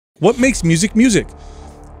What makes music music?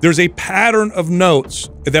 There's a pattern of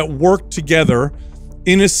notes that work together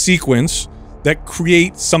in a sequence that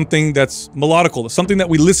create something that's melodical, something that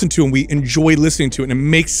we listen to and we enjoy listening to, and it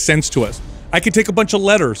makes sense to us. I could take a bunch of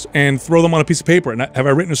letters and throw them on a piece of paper, and have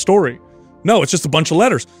I written a story? No, it's just a bunch of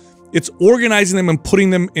letters. It's organizing them and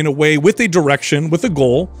putting them in a way with a direction, with a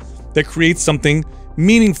goal that creates something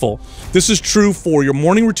meaningful. This is true for your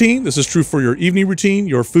morning routine. This is true for your evening routine,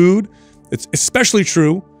 your food. It's especially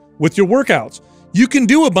true with your workouts. You can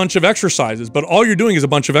do a bunch of exercises, but all you're doing is a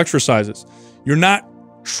bunch of exercises. You're not,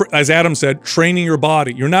 as Adam said, training your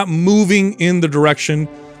body. You're not moving in the direction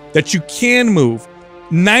that you can move.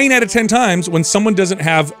 9 out of 10 times when someone doesn't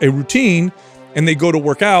have a routine and they go to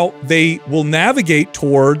work out, they will navigate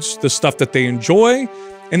towards the stuff that they enjoy,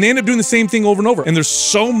 and they end up doing the same thing over and over. And there's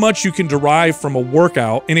so much you can derive from a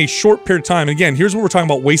workout in a short period of time. And again, here's what we're talking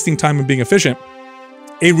about: wasting time and being efficient.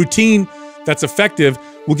 A routine that's effective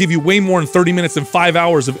will give you way more in 30 minutes than 5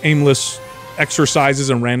 hours of aimless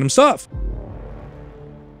exercises and random stuff.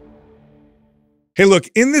 Hey, look,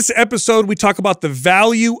 in this episode, we talk about the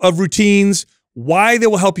value of routines, why they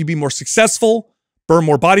will help you be more successful, burn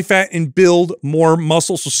more body fat, and build more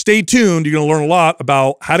muscle. So stay tuned. You're going to learn a lot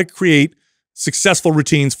about how to create successful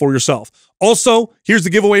routines for yourself. Also, here's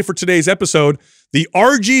the giveaway for today's episode: the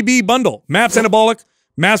RGB bundle, MAPS Anabolic,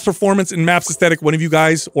 MAPS Performance, and MAPS Aesthetic. One of you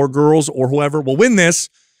guys or girls or whoever will win this.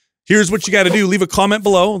 Here's what you got to do. Leave a comment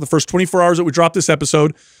below the first 24 hours that we drop this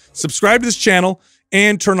episode. Subscribe to this channel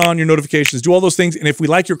and turn on your notifications. Do all those things. And if we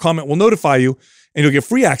like your comment, we'll notify you and you'll get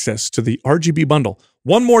free access to the RGB bundle.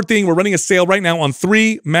 One more thing, we're running a sale right now on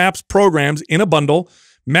 3 MAPS programs in a bundle: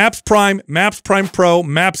 MAPS Prime, MAPS Prime Pro,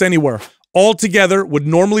 MAPS Anywhere. All together would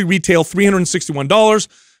normally retail $361,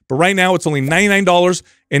 but right now it's only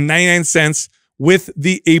 $99.99 with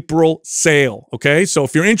the April sale, okay? So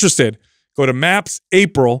if you're interested, go to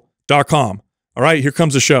mapsapril.com. All right, here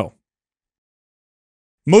comes the show.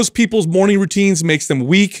 Most people's morning routines makes them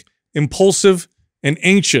weak, impulsive, and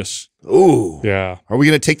anxious. Ooh. Yeah. Are we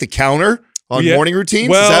going to take the counter on morning routines?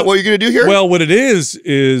 Well, is that what you're going to do here? Well, what it is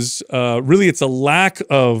really it's a lack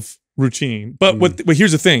of routine. But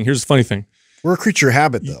here's the thing. Here's the funny thing. We're a creature of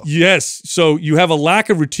habit, though. Yes. So you have a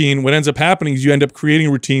lack of routine. What ends up happening is you end up creating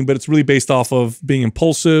a routine, but it's really based off of being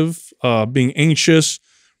impulsive, being anxious,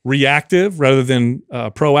 reactive rather than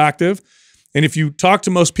proactive. And if you talk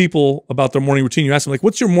to most people about their morning routine, you ask them, like,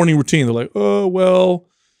 what's your morning routine? They're like, oh, well,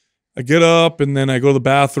 I get up and then I go to the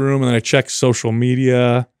bathroom and then I check social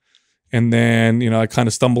media. And then, I kind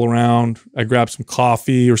of stumble around. I grab some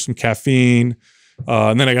coffee or some caffeine.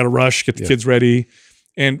 And then I got to rush, get the kids ready.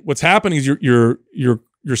 And what's happening is you're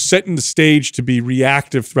setting the stage to be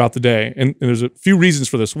reactive throughout the day. And there's a few reasons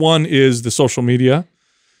for this. One is the social media.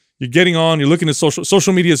 You're getting on, you're looking at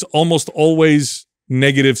social media is almost always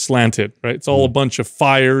negative slanted, right? It's all a bunch of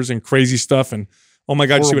fires and crazy stuff. And oh my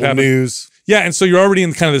God, you see what happened? News. Yeah. And so you're already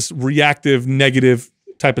in kind of this reactive, negative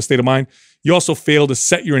type of state of mind. You also fail to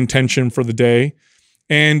set your intention for the day,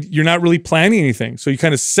 and you're not really planning anything. So you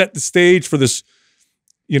kind of set the stage for this,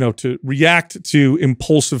 to react to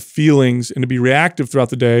impulsive feelings and to be reactive throughout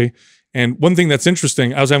the day. And one thing that's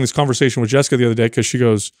interesting, I was having this conversation with Jessica the other day because she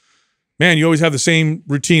goes, man, you always have the same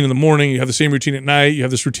routine in the morning. You have the same routine at night. You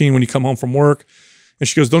have this routine when you come home from work. And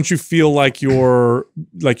she goes, don't you feel like you're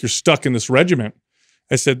stuck in this regiment?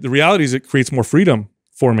 I said, the reality is it creates more freedom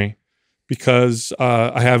for me because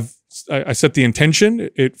I set the intention.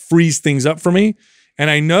 It frees things up for me. And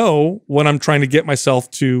I know what I'm trying to get myself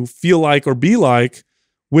to feel like or be like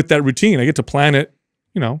with that routine. I get to plan it,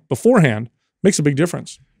 beforehand. Makes a big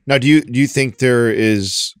difference. Now, do you think there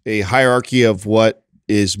is a hierarchy of what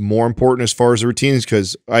is more important as far as the routines?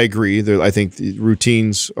 Because I agree. I think the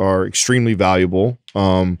routines are extremely valuable,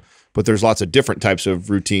 but there's lots of different types of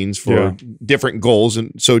routines for different goals.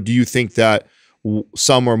 And so do you think that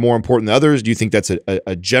some are more important than others? Do you think that's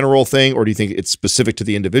a general thing, or do you think it's specific to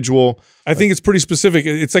the individual? I think it's pretty specific.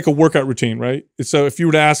 It's like a workout routine, right? So if you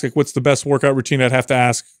were to ask, like, what's the best workout routine, I'd have to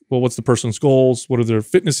ask, well, what's the person's goals? What are their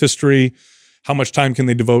fitness history? How much time can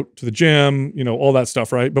they devote to the gym? All that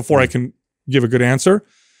stuff, right? Before I can give a good answer.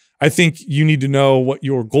 I think you need to know what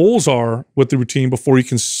your goals are with the routine before you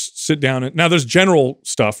can sit down. Now, there's general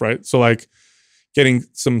stuff, right? So like getting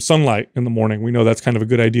some sunlight in the morning. We know that's kind of a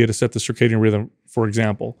good idea to set the circadian rhythm, for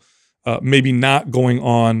example. Maybe not going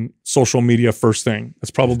on social media first thing.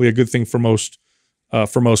 That's probably a good thing for most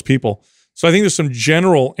people. So I think there's some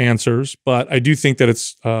general answers, but I do think that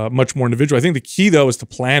it's much more individual. I think the key, though, is to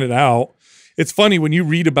plan it out. It's funny when you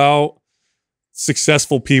read about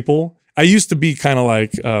successful people. I used to be kind of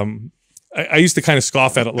like, I used to kind of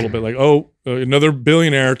scoff at it a little bit, like, oh, another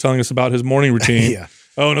billionaire telling us about his morning routine.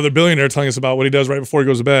 Oh, another billionaire telling us about what he does right before he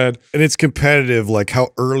goes to bed. And it's competitive, like how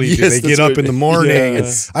early do Yes, they that's get up right. in the morning. Yeah.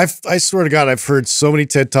 And I swear to God, I've heard so many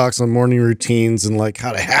TED Talks on morning routines and like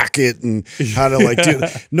how to hack it and how to like do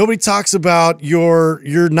it. Nobody talks about your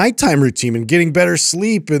nighttime routine and getting better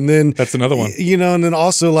sleep. And then That's another one. you know, and then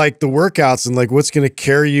also like the workouts and like what's going to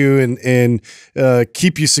carry you and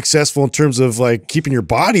keep you successful in terms of like keeping your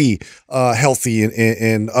body healthy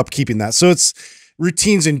and upkeeping that. So it's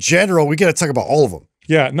routines in general. We got to talk about all of them.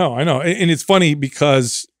 Yeah, no, I know. And it's funny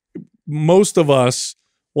because most of us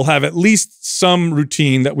will have at least some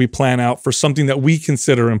routine that we plan out for something that we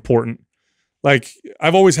consider important. Like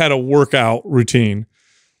I've always had a workout routine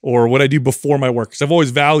or what I do before my work because I've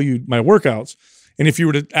always valued my workouts. And if you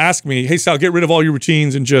were to ask me, hey, Sal, get rid of all your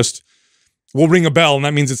routines and just we'll ring a bell and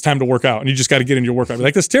that means it's time to work out and you just got to get into your workout. I'd be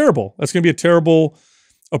like, that's terrible. That's going to be a terrible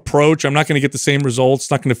approach. I'm not going to get the same results.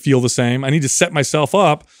 It's not going to feel the same. I need to set myself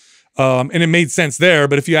up. And it made sense there.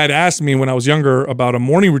 But if you had asked me when I was younger about a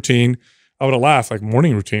morning routine, I would have laughed. Like,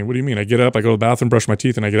 morning routine? What do you mean? I get up, I go to the bathroom, brush my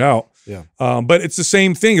teeth, and I get out. Yeah. But it's the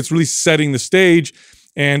same thing. It's really setting the stage.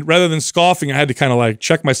 And rather than scoffing, I had to kind of like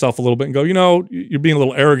check myself a little bit and go, you know, you're being a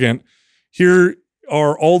little arrogant. Here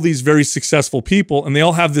are all these very successful people, and they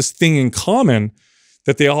all have this thing in common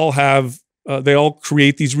that they all have, they all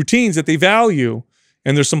create these routines that they value.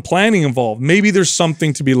 And there's some planning involved. Maybe there's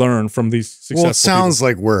something to be learned from these successful Well, it sounds people.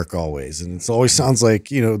 like work always. And it always sounds like,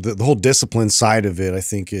 you know, the whole discipline side of it, I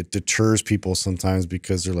think it deters people sometimes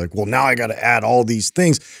because they're like, well, now I got to add all these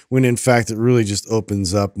things. When in fact, it really just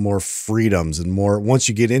opens up more freedoms and more. Once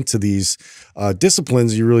you get into these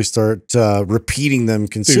disciplines, you really start repeating them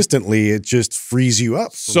consistently. It just frees you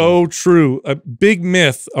up. So true. A big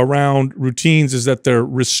myth around routines is that they're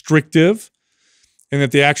restrictive and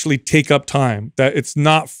that they actually take up time, that it's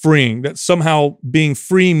not freeing, that somehow being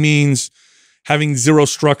free means having zero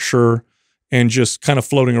structure and just kind of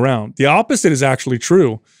floating around. The opposite is actually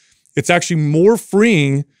true. It's actually more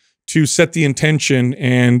freeing to set the intention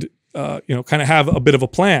and you know, kind of have a bit of a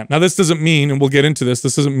plan. Now, this doesn't mean, and we'll get into this,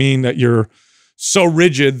 this doesn't mean that you're so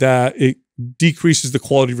rigid that it decreases the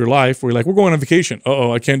quality of your life where you're like, we're going on vacation.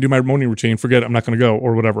 Uh-oh, I can't do my morning routine. Forget it. I'm not going to go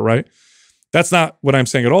or whatever, right? That's not what I'm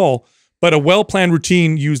saying at all. But a well-planned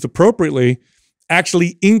routine used appropriately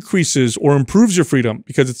actually increases or improves your freedom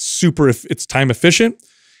because it's time efficient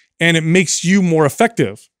and it makes you more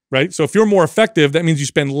effective, right? So if you're more effective, that means you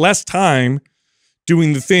spend less time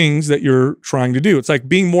doing the things that you're trying to do. It's like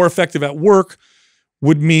being more effective at work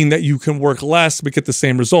would mean that you can work less but get the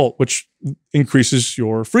same result, which increases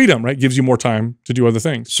your freedom, right? Gives you more time to do other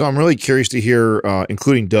things. So I'm really curious to hear,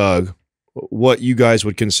 including Doug, what you guys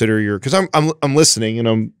would consider your, because I'm listening and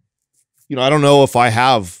I'm, you know, I don't know if I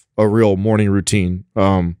have a real morning routine.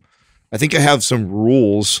 I think I have some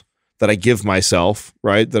rules that I give myself,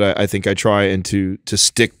 right? That I think I try and to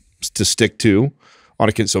stick to on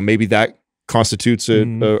a kid. So maybe that constitutes a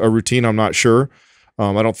routine. I'm not sure.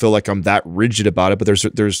 I don't feel like I'm that rigid about it, but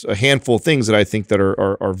there's a handful of things that I think that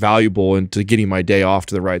are valuable into getting my day off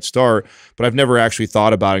to the right start. But I've never actually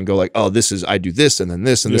thought about it and go like, oh, I do this and then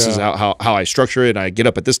this and this is how I structure it. And I get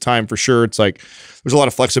up at this time for sure. It's like there's a lot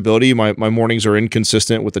of flexibility. My mornings are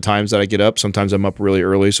inconsistent with the times that I get up. Sometimes I'm up really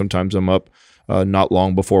early. Sometimes I'm up not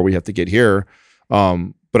long before we have to get here.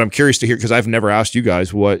 But I'm curious to hear because I've never asked you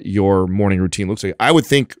guys what your morning routine looks like. I would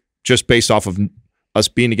think just based off of us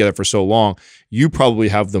being together for so long, you probably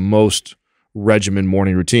have the most regimen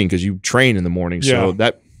morning routine because you train in the morning. So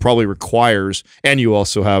that probably requires, and you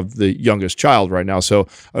also have the youngest child right now. So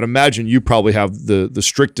I'd imagine you probably have the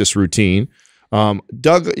strictest routine.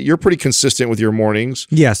 Doug, you're pretty consistent with your mornings.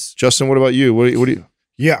 Yes. Justin, what about you? What do you?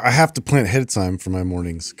 Yeah, I have to plan ahead of time for my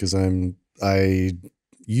mornings because I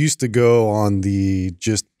used to go on the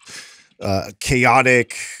just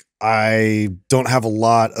chaotic. I don't have a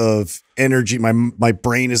lot of energy. My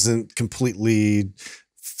brain isn't completely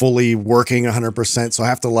fully working 100%. So I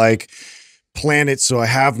have to like plan it. So I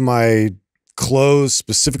have my clothes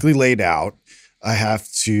specifically laid out. I have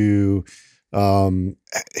to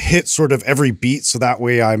hit sort of every beat. So that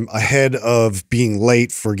way I'm ahead of being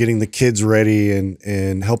late for getting the kids ready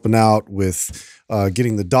and helping out with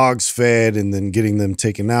getting the dogs fed and then getting them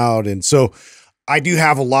taken out. And so I do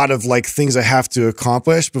have a lot of like things I have to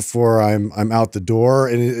accomplish before I'm out the door.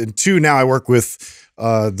 And two, now I work with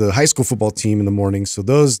the high school football team in the morning. So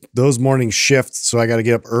those morning shifts. So I got to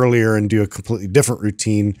get up earlier and do a completely different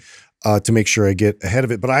routine to make sure I get ahead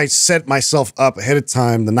of it. But I set myself up ahead of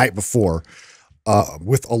time the night before.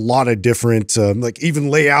 with a lot of different, like even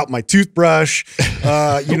lay out my toothbrush.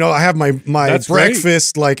 You know, I have my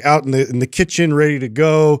breakfast like out in the kitchen ready to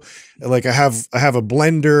go. Like I have a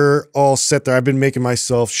blender all set there. I've been making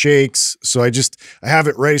myself shakes, so I have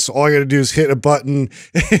it ready. So all I got to do is hit a button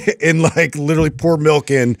and like literally pour milk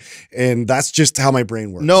in, and that's just how my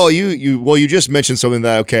brain works. No, you just mentioned something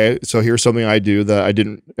that, okay, so here's something I do that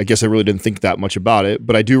I guess I really didn't think that much about it,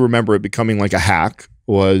 but I do remember it becoming like a hack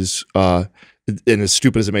was and as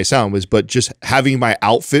stupid as it may sound, but just having my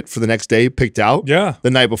outfit for the next day picked out the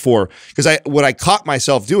night before. Because what I caught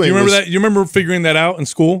myself doing. You remember that? You remember figuring that out in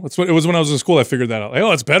school? That's what it was when I was in school. I figured that out. Like,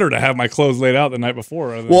 oh, it's better to have my clothes laid out the night before.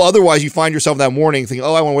 Well, otherwise you find yourself that morning thinking,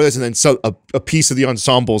 oh, I want to wear this, and then a piece of the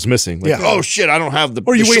ensemble is missing. Like, oh shit, I don't have the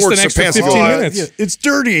or you waste shorts an extra or pants 15 minutes. It's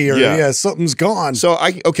dirty, or something's gone. So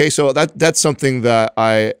so that's something that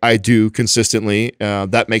I do consistently.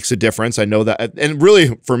 That makes a difference. I know that, and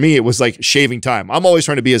really for me, it was like shaving time. I'm always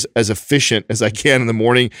trying to be as efficient as I can in the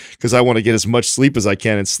morning because I want to get as much sleep as I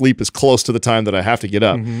can, and sleep is close to the time that I have to get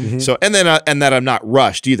up. So and that I'm not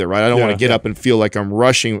rushed either, right? I don't want to get up and feel like I'm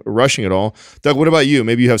rushing at all. Doug, what about you?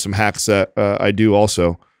 Maybe you have some hacks that I do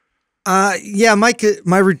also. Yeah,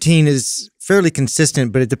 my routine is fairly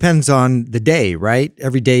consistent, but it depends on the day, right?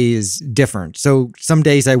 Every day is different. So some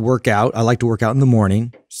days I work out. I like to work out in the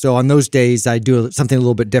morning. So on those days, I do something a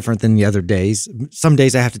little bit different than the other days. Some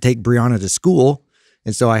days I have to take Brianna to school,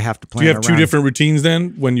 and so I have to plan. Do you have two different routines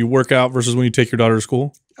then when you work out versus when you take your daughter to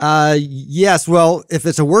school? Yes. Well, if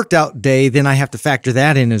it's a worked out day, then I have to factor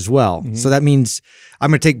that in as well. So that means I'm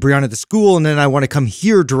going to take Brianna to school, and then I want to come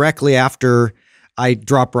here directly after I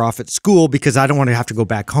drop her off at school because I don't want to have to go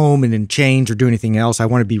back home and then change or do anything else. I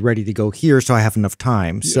want to be ready to go here so I have enough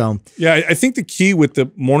time. So I think the key with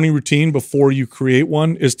the morning routine before you create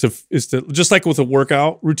one is to just like with a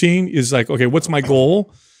workout routine is like, okay, what's my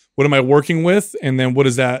goal? What am I working with? And then what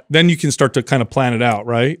is that? Then you can start to kind of plan it out,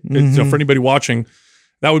 right? So for anybody watching,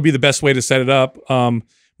 that would be the best way to set it up.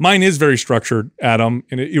 Mine is very structured, Adam.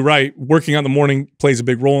 And you're right. Working out in the morning plays a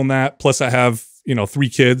big role in that. Plus I have, 3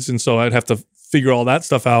 kids. And so I'd have to figure all that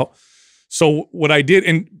stuff out. So what I did,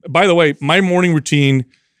 and by the way, my morning routine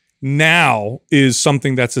now is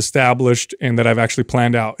something that's established and that I've actually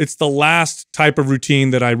planned out. It's the last type of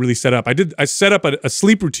routine that I really set up. I set up a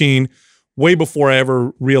sleep routine way before I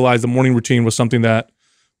ever realized the morning routine was something that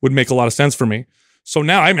would make a lot of sense for me. So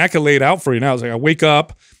now, I can lay it out for you now. It's like I wake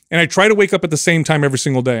up, and I try to wake up at the same time every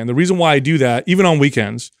single day. And the reason why I do that, even on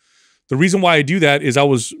weekends, the reason why I do that is I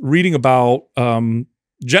was reading about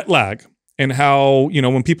jet lag and how,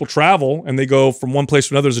 when people travel and they go from one place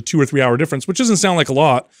to another, there's a 2 or 3 hour difference, which doesn't sound like a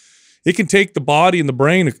lot. It can take the body and the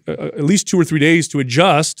brain at least 2 or 3 days to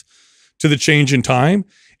adjust to the change in time.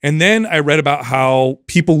 And then I read about how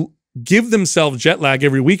people give themselves jet lag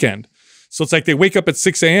every weekend. So it's like they wake up at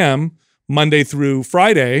 6 a.m. Monday through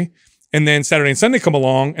Friday, and then Saturday and Sunday come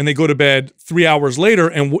along and they go to bed 3 hours later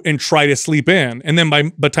and try to sleep in. And then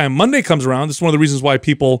by the time Monday comes around, this is one of the reasons why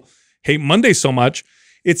people hate Monday so much.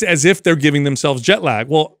 It's as if they're giving themselves jet lag.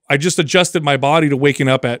 Well, I just adjusted my body to waking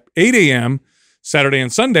up at 8 a.m. Saturday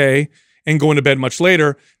and Sunday and going to bed much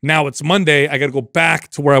later. Now it's Monday. I got to go back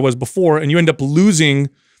to where I was before. And you end up losing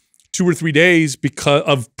 2 or 3 days because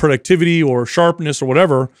of productivity or sharpness or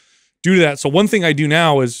whatever due to that. So one thing I do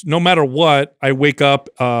now is no matter what, I wake up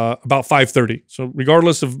about 5:30. So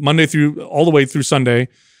regardless of Monday through all the way through Sunday,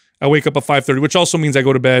 I wake up at 5:30, which also means I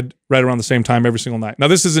go to bed right around the same time every single night. Now,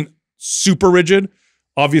 this isn't super rigid.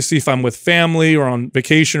 Obviously, if I'm with family or on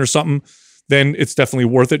vacation or something, then it's definitely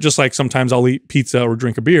worth it. Just like sometimes I'll eat pizza or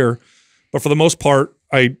drink a beer. But for the most part,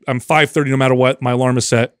 I'm 5:30 no matter what. My alarm is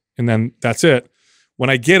set, and then that's it. When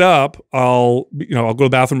I get up, I'll go to the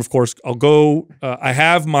bathroom, of course. I'll go, I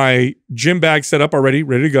have my gym bag set up already,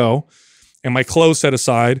 ready to go, and my clothes set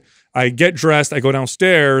aside. I get dressed, I go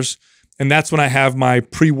downstairs, and that's when I have my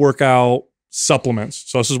pre-workout supplements.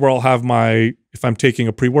 So this is where I'll have if I'm taking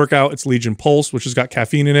a pre-workout, it's Legion Pulse, which has got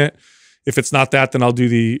caffeine in it. If it's not that, then I'll do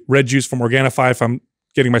the red juice from Organifi if I'm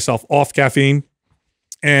getting myself off caffeine.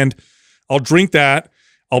 And I'll drink that.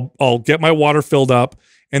 I'll get my water filled up.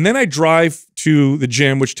 And then I drive to the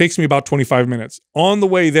gym, which takes me about 25 minutes. On the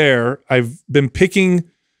way there, I've been picking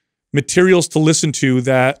materials to listen to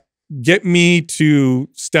that get me to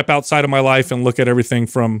step outside of my life and look at everything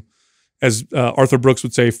from, as Arthur Brooks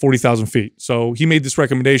would say, 40,000 feet. So he made this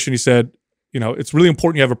recommendation. He said, it's really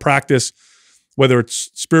important you have a practice, whether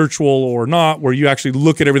it's spiritual or not, where you actually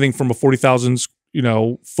look at everything from a 40,000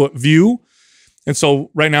 foot view. And so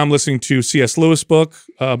right now I'm listening to C.S. Lewis' book,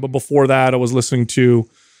 but before that I was listening to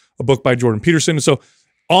a book by Jordan Peterson. And so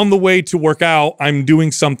on the way to work out, I'm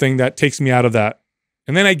doing something that takes me out of that.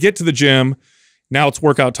 And then I get to the gym, Now it's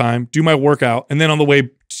workout time. Do my workout, and then on the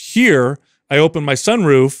way here, I open my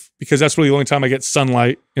sunroof because that's really the only time I get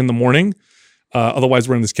sunlight in the morning. Otherwise,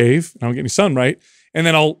 we're in this cave. I don't get any sun, right? And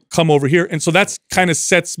then I'll come over here. And so that's kind of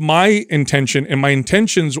sets my intention. And my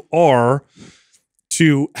intentions are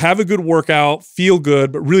to have a good workout, feel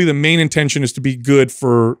good, but really the main intention is to be good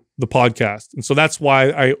for the podcast. And so that's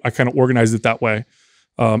why I kind of organized it that way,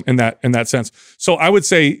 in that sense. So I would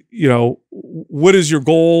say, you know, what is your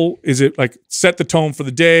goal? Is it like set the tone for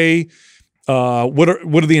the day? What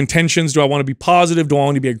are the intentions? Do I want to be positive? Do I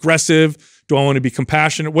want to be aggressive? Do I want to be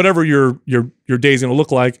compassionate? Whatever your day is going to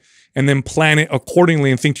look like, and then plan it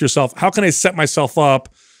accordingly and think to yourself, how can I set myself up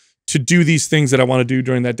to do these things that I want to do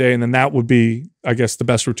during that day? And then that would be, I guess, the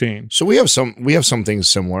best routine. So we have some things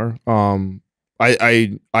similar.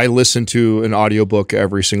 I listen to an audiobook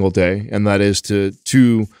every single day, and that is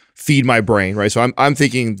to feed my brain, right? So I'm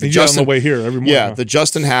thinking on the way here every morning. Yeah, the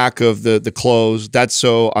Justin hack of the clothes. That's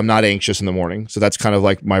so I'm not anxious in the morning. So that's kind of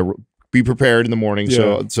like my be prepared in the morning.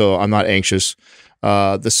 Yeah. So I'm not anxious.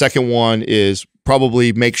 The second one is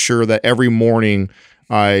probably make sure that every morning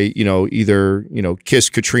I, either, kiss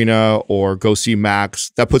Katrina or go see Max.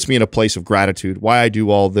 That puts me in a place of gratitude. Why I do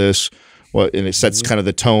all this, and it sets kind of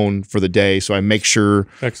the tone for the day. So I make sure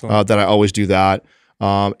that I always do that.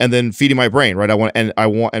 And then feeding my brain, right?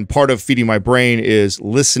 And part of feeding my brain is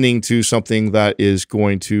listening to something that is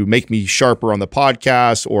going to make me sharper on the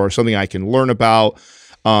podcast or something I can learn about.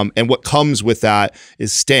 And what comes with that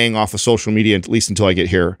is staying off of social media, at least until I get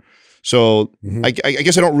here. So I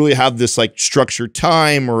guess I don't really have this like structured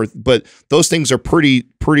time, but those things are pretty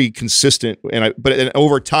consistent. But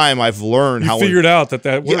over time, I've learned how figured out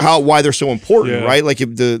that works. Why they're so important, Yeah. right? Like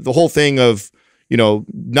the whole thing of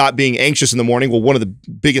not being anxious in the morning. Well, one of the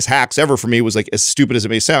biggest hacks ever for me was, like, as stupid as it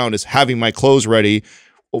may sound, is having my clothes ready.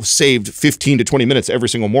 Saved 15 to 20 minutes every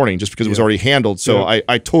single morning just because it was already handled. So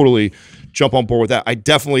I totally jump on board with that. I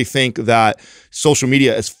definitely think that social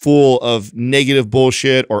media is full of negative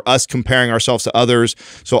bullshit or us comparing ourselves to others.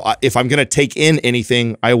 So if I'm going to take in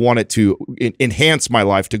anything, I want it to enhance my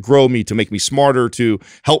life, to grow me, to make me smarter, to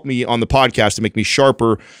help me on the podcast, to make me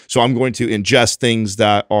sharper. So I'm going to ingest things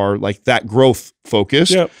that are like that growth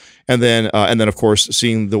focused. Yep. And then of course,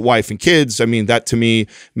 seeing the wife and kids. I mean, that to me,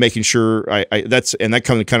 making sure that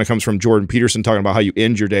kind of comes from Jordan Peterson talking about how you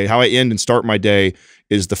end your day. How I end and start my day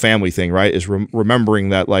is the family thing, right? Is remembering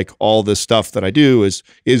that, like, all this stuff that I do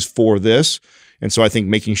is for this. And so I think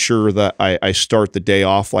making sure that I start the day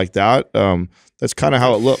off like that. That's kind of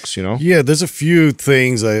how it looks, Yeah, there's a few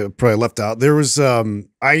things I probably left out. There was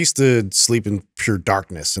I used to sleep in pure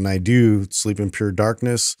darkness, and I do sleep in pure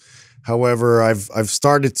darkness. However, I've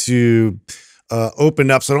started to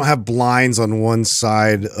open up, so I don't have blinds on one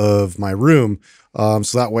side of my room.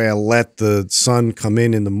 So that way I let the sun come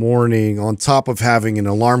in the morning, on top of having an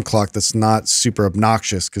alarm clock that's not super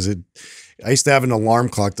obnoxious. Because I used to have an alarm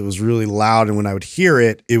clock that was really loud, and when I would hear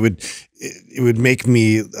it, it would make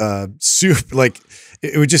me super, like,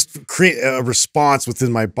 it would just create a response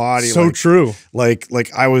within my body. So true. Like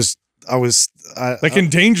I was like in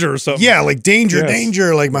danger or something. Yeah, like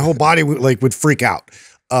danger. Like my whole body would freak out.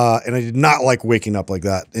 And I did not like waking up like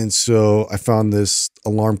that. And so I found this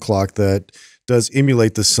alarm clock that does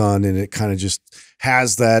emulate the sun, and it kind of just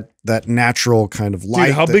has that natural kind of light.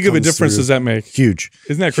 Dude, how big of a difference does that make? Huge.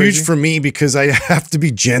 Isn't that crazy? Huge for me, because I have to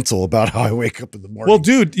be gentle about how I wake up in the morning. Well,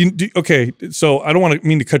 dude, okay, so I don't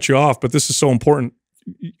mean to cut you off, but this is so important.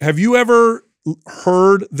 Have you ever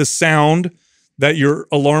heard the sound that your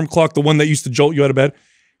alarm clock, the one that used to jolt you out of bed,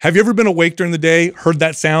 have you ever been awake during the day, heard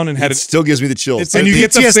that sound, and had it still gives me the chills. And you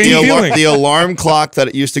get the same feeling. The alarm clock that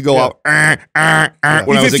it used to go out when I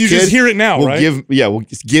was a kid. You just hear it now, right? Will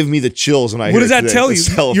give me the chills when I hear it. What does that tell you?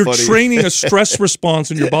 So You're funny. training a stress response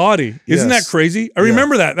in your body. Isn't that crazy? I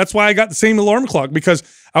remember that. That's why I got the same alarm clock, because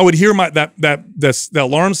I would hear the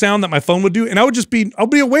alarm sound that my phone would do, and I'll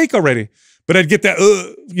be awake already. But I'd get that,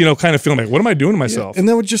 kind of feeling like, what am I doing to myself? Yeah, and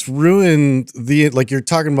that would just ruin like you're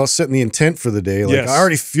talking about setting the intent for the day. Like, I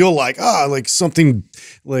already feel like, like something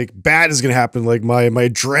like bad is going to happen. Like my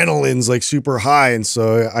adrenaline's like super high. And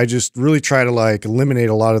so I just really try to like eliminate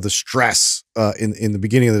a lot of the stress in the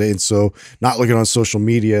beginning of the day. And so not looking on social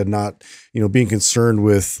media, not, being concerned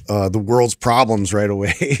with the world's problems right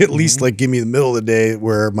away, at least like give me the middle of the day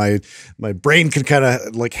where my brain can kind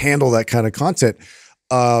of like handle that kind of content.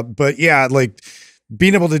 But yeah, like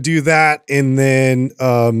being able to do that, and then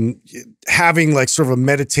having like sort of a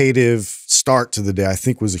meditative start to the day, I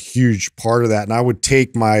think was a huge part of that. And I would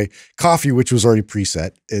take my coffee, which was already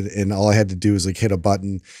preset, and all I had to do was like hit a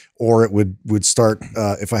button, or it would start.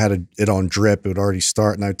 If I had it on drip, it would already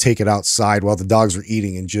start, and I would take it outside while the dogs were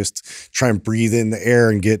eating and just try and breathe in the air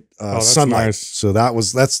and get sunlight. Nice. So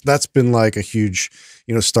that's been like a huge,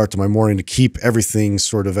 start to my morning to keep everything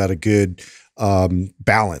sort of at a good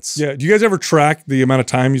balance. Yeah. Do you guys ever track the amount of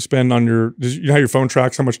time you spend on you know how your phone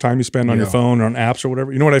tracks how much time you spend on your phone or on apps or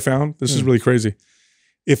whatever? You know what I found? This is really crazy.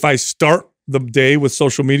 If I start the day with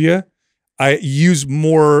social media, I use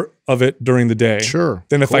more of it during the day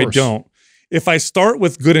than if I don't. If I start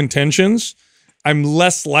with good intentions, I'm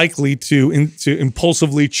less likely to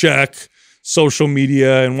impulsively check social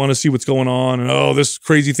media and want to see what's going on and, oh, this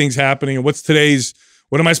crazy thing's happening and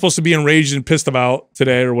what am I supposed to be enraged and pissed about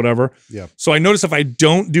today or whatever? Yeah. So I notice if I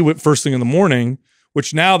don't do it first thing in the morning,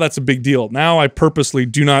 which now that's a big deal. Now I purposely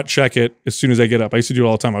do not check it as soon as I get up. I used to do it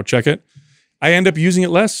all the time. I'll check it. I end up using it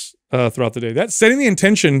less throughout the day. That setting the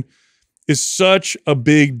intention is such a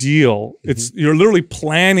big deal. You're literally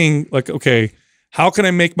planning like, okay, how can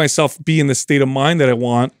I make myself be in the state of mind that I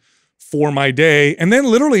want for my day? And then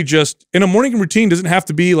literally just in a morning routine doesn't have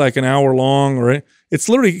to be like an hour long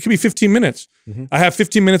it could be 15 minutes. I have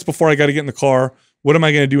 15 minutes before I got to get in the car. What am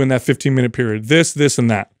I going to do in that 15-minute period? This, and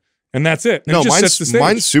that. And that's it. And no, it just sets the stage.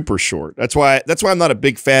 Mine's super short. That's why I'm not a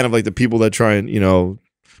big fan of like the people that try and,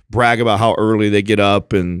 brag about how early they get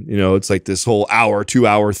up and, it's like this whole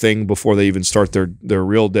 2-hour thing before they even start their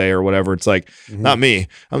real day or whatever. It's like, not me.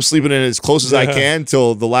 I'm sleeping in as close as I can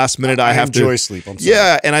till the last minute I have to enjoy sleep. I'm sorry.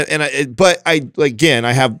 Yeah. But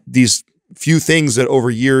I have these few things that over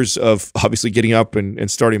years of obviously getting up and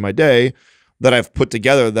starting my day that I've put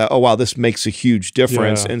together that, oh, wow, this makes a huge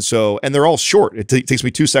difference. Yeah. And they're all short. It takes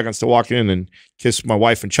me 2 seconds to walk in and kiss my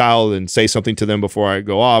wife and child and say something to them before I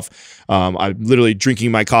go off. I'm literally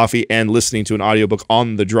drinking my coffee and listening to an audiobook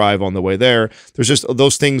on the drive on the way there. There's just,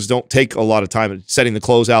 those things don't take a lot of time. Setting the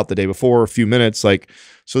clothes out the day before, a few minutes.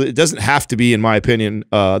 So it doesn't have to be, in my opinion,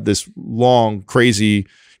 this long, crazy,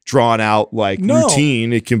 drawn out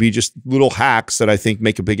routine. It can be just little hacks that I think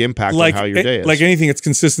make a big impact on how your day is. Like anything, it's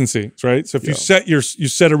consistency, right? So if you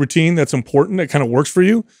set a routine that's important, that kind of works for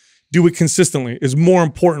you, do it consistently is more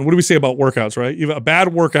important. What do we say about workouts, right? Even a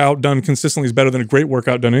bad workout done consistently is better than a great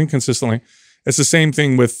workout done inconsistently. It's the same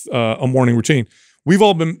thing with a morning routine. We've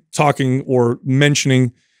all been talking or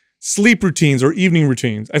mentioning sleep routines or evening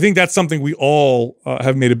routines. I think that's something we all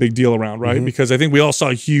have made a big deal around, right? Because I think we all saw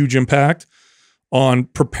a huge impact on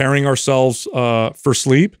preparing ourselves for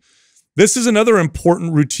sleep. This is another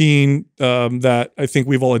important routine that I think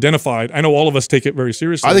we've all identified. I know all of us take it very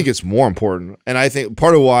seriously. I think it's more important. And I think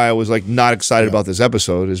part of why I was not excited about this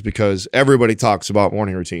episode is because everybody talks about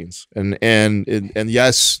morning routines. And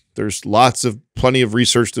yes, there's plenty of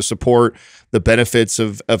research to support the benefits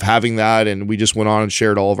of having that. And we just went on and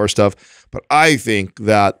shared all of our stuff. But I think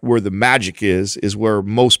that where the magic is where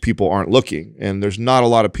most people aren't looking. And there's not a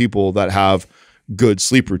lot of people that have good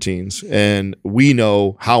sleep routines. And we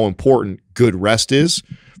know how important good rest is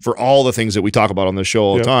for all the things that we talk about on the show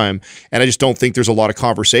all the time. And I just don't think there's a lot of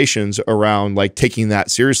conversations around taking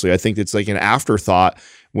that seriously. I think it's like an afterthought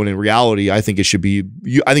when in reality, I think it should be,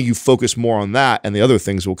 I think you focus more on that and the other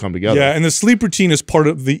things will come together. Yeah. And the sleep routine is part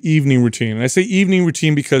of the evening routine. And I say evening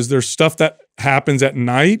routine because there's stuff that happens at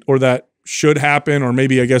night or that should happen, or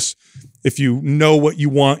maybe I guess if you know what you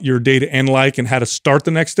want your day to end and how to start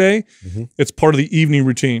the next day, it's part of the evening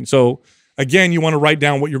routine. So again, you want to write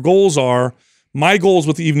down what your goals are. My goals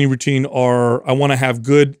with the evening routine are I want to have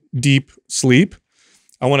good, deep sleep.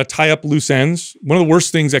 I want to tie up loose ends. One of the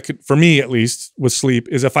worst things that could, for me at least, with sleep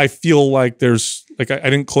is if I feel like there's, I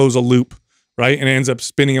didn't close a loop, right? And it ends up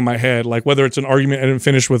spinning in my head, whether it's an argument I didn't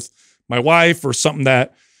finish with my wife or something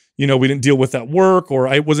that, we didn't deal with at work, or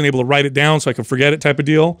I wasn't able to write it down so I could forget it type of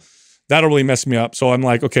deal. That'll really mess me up. So I'm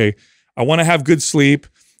like, okay, I want to have good sleep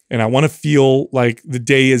and I want to feel like the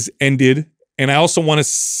day is ended. And I also want to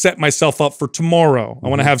set myself up for tomorrow. I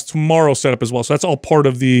want to have tomorrow set up as well. So that's all part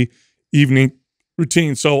of the evening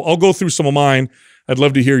routine. So I'll go through some of mine. I'd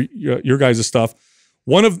love to hear your guys' stuff.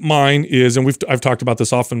 One of mine is, and I've talked about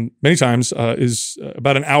this often many times, is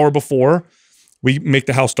about an hour before we make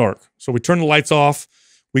the house dark. So we turn the lights off.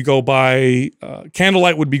 We go by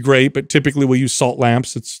candlelight would be great, but typically we use salt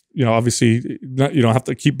lamps. It's, obviously you don't have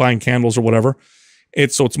to keep buying candles or whatever.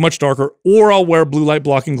 So it's much darker. Or I'll wear blue light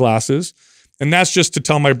blocking glasses. And that's just to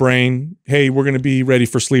tell my brain, hey, we're going to be ready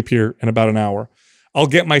for sleep here in about an hour. I'll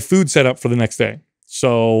get my food set up for the next day.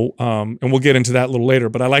 So, and we'll get into that a little later,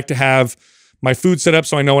 but I like to have my food set up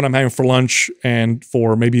so I know what I'm having for lunch and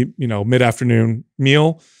for maybe, mid-afternoon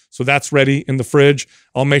meal. So that's ready in the fridge.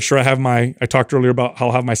 I'll make sure I have I talked earlier about how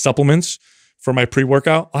I'll have my supplements for my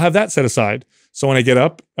pre-workout. I'll have that set aside. So when I get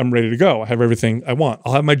up, I'm ready to go. I have everything I want.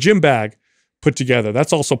 I'll have my gym bag put together.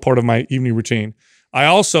 That's also part of my evening routine. I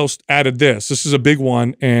also added this. This is a big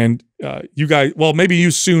one. And you guys, well, maybe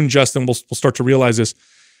you soon, Justin, will start to realize this.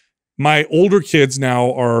 My older kids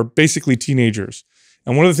now are basically teenagers.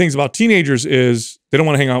 And one of the things about teenagers is they don't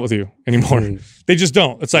want to hang out with you anymore. They just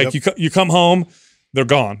don't. It's like you come home, they're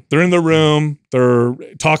gone. They're in their room. They're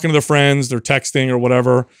talking to their friends. They're texting or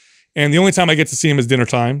whatever. And the only time I get to see them is dinner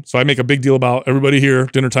time. So I make a big deal about everybody here,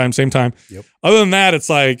 dinner time, same time. Other than that, it's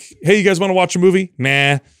like, hey, you guys want to watch a movie?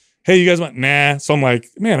 Nah. Hey, you guys want? Nah. So I'm like,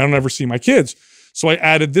 man, I don't ever see my kids. So I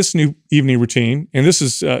added this new evening routine. And this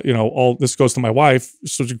is, all this goes to my wife.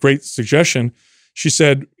 Such a great suggestion. She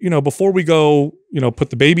said, before we go, put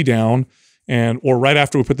the baby down or right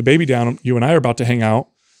after we put the baby down, you and I are about to hang out.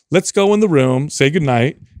 Let's go in the room, say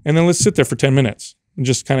goodnight, and then let's sit there for 10 minutes and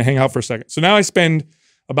just kind of hang out for a second. So now I spend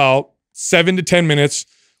about 7 to 10 minutes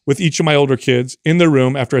with each of my older kids in their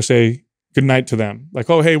room after I say goodnight to them. Like,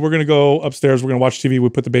 oh, hey, we're going to go upstairs. We're going to watch TV. We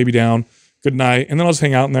put the baby down. Good night. And then I'll just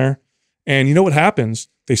hang out in there. And you know what happens?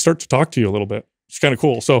 They start to talk to you a little bit. It's kind of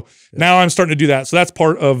cool. So now I'm starting to do that. So that's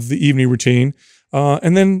part of the evening routine.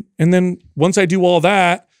 And then once I do all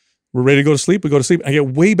that, we're ready to go to sleep. We go to sleep. I get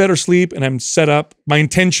way better sleep and I'm set up. My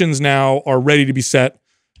intentions now are ready to be set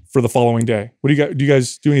for the following day. What do you guys, do you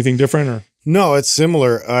guys do anything different or? No, it's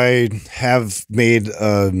similar. I have made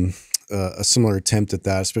a similar attempt at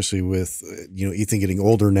that, especially with, Ethan getting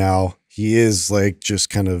older now. He is like just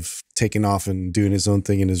kind of taking off and doing his own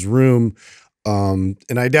thing in his room. And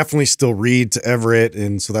I definitely still read to Everett.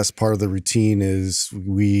 And so that's part of the routine is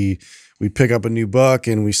we pick up a new book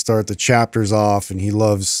and we start the chapters off, and he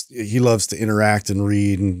loves to interact and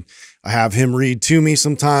read. And I have him read to me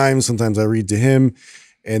sometimes. Sometimes I read to him.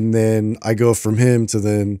 And then I go from him to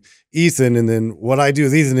then Ethan. And then what I do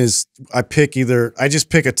with Ethan is I just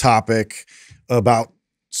pick a topic about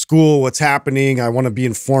school, what's happening. I want to be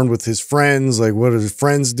informed with his friends. Like, what are his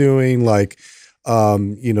friends doing? Like,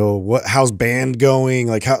 how's band going?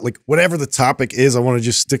 Like whatever the topic is, I want to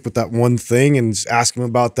just stick with that one thing and just ask him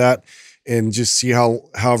about that and just see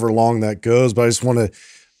however long that goes. But I just want to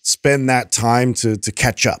spend that time to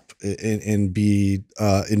catch up and be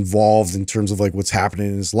involved in terms of like what's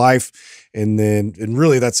happening in his life. And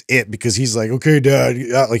really that's it, because he's like, okay, Dad,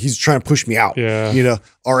 like he's trying to push me out,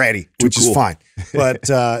 already, which is fine. But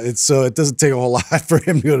so it doesn't take a whole lot for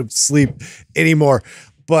him to go to sleep anymore.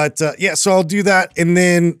 But so I'll do that. And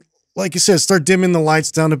then, like you said, start dimming the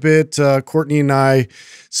lights down a bit. Courtney and I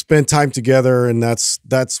spend time together, and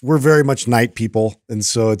we're very much night people. And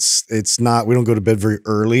so it's not, we don't go to bed very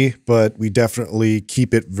early, but we definitely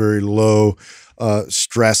keep it very low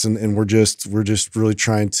stress. And we're just really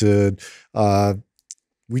trying to,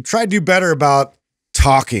 we try to do better about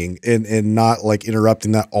talking and not like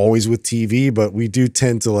interrupting that always with TV, but we do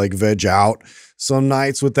tend to like veg out some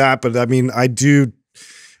nights with that. But I mean, I do,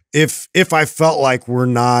 if I felt like we're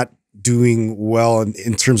not doing well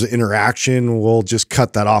in terms of interaction, we'll just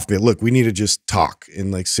cut that off. But look, we need to just talk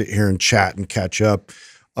and like sit here and chat and catch up.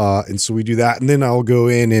 And so we do that. And then I'll go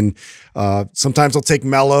in and sometimes I'll take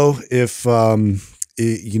mellow if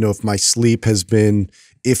my sleep has been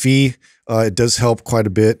iffy. It does help quite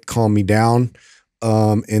a bit, calm me down.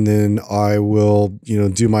 And then I will,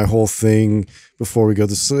 do my whole thing before we go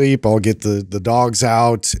to sleep. I'll get the dogs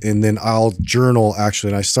out, and then I'll journal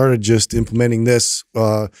actually. And I started just implementing this,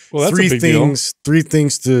 three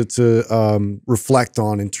things to reflect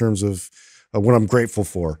on in terms of what I'm grateful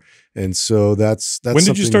for. And so that's when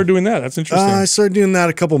did you start doing that? That's interesting. I started doing that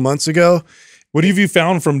a couple months ago. What have you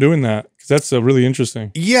found from doing that? Because that's really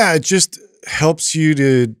interesting. Yeah, it just helps you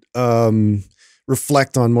to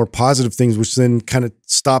reflect on more positive things, which then kind of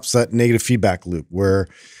stops that negative feedback loop where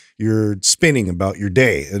you're spinning about your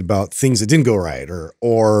day, about things that didn't go right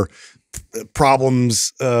or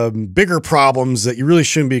problems, bigger problems that you really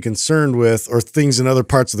shouldn't be concerned with, or things in other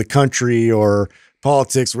parts of the country or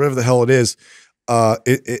politics, whatever the hell it is.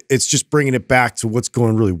 It's just bringing it back to what's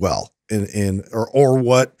going really well or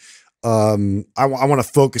what I want to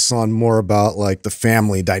focus on more about like the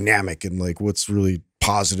family dynamic and like what's really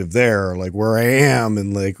positive there, like where I am.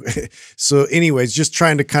 And like, so anyways, just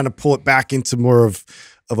trying to kind of pull it back into more of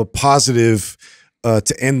a positive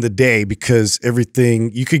to end the day, because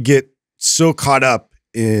everything, you could get so caught up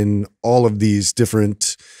in all of these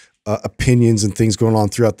different opinions and things going on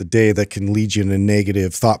throughout the day that can lead you in a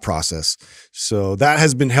negative thought process. So that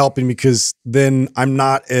has been helping, because then I'm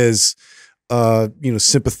not as,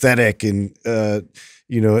 sympathetic and,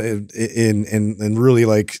 you know, and really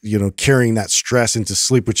like, you know, carrying that stress into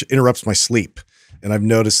sleep, which interrupts my sleep. And I've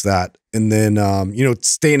noticed that. And then, you know,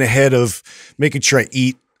 staying ahead of making sure I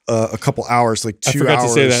eat a couple hours, like 2 hours. I forgot to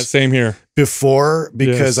say that. Same here. Before,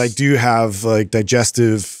 because Yes. I do have like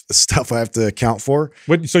digestive stuff I have to account for.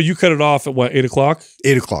 So you cut it off at what, 8 o'clock?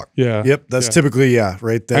 8 o'clock. Yeah. Yep. That's typically,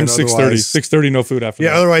 right then. I'm 6:30. 6:30, no food after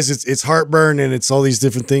that. Otherwise it's heartburn and it's all these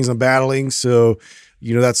different things I'm battling. So,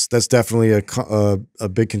 you know, that's definitely a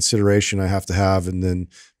big consideration I have to have, and then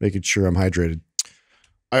making sure I'm hydrated.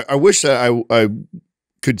 I wish that I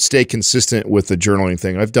could stay consistent with the journaling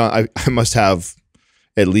thing. I must have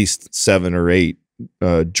at least 7 or 8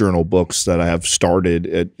 journal books that I have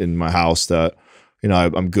started in my house that, you know,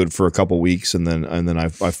 I'm good for a couple weeks, and then I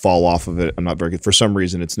fall off of it. I'm not very good for some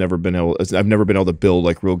reason. I've never been able to build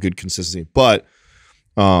like real good consistency. But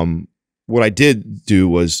what I did do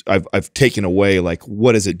was I've taken away like,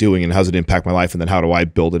 what is it doing and how does it impact my life, and then how do I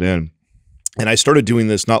build it in? And I started doing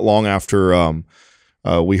this not long after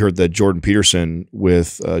we heard the Jordan Peterson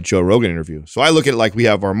with Joe Rogan interview. So I look at it like we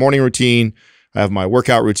have our morning routine, I have my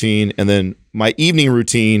workout routine, and then my evening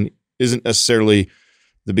routine isn't necessarily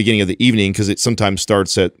the beginning of the evening, because it sometimes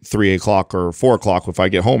starts at 3 o'clock or 4 o'clock if I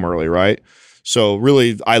get home early, right? So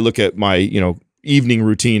really, I look at my, you know, evening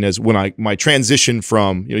routine as when my transition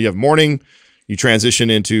from, you know, you have morning, you transition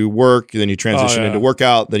into work, then you transition into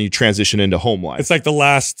workout, then you transition into home life. It's like the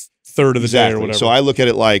last third of the day or whatever. So I look at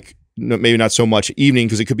it like, maybe not so much evening,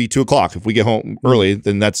 because it could be 2 o'clock. If we get home early,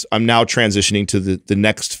 then I'm now transitioning to the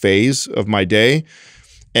next phase of my day.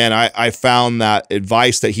 And I found that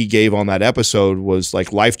advice that he gave on that episode was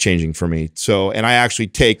like life-changing for me. So, and I actually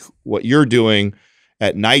take what you're doing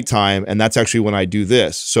at nighttime, and that's actually when I do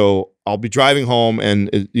this. So I'll be driving home,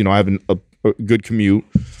 and you know, I have a good commute.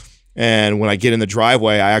 And when I get in the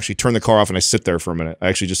driveway, I actually turn the car off and I sit there for a minute. I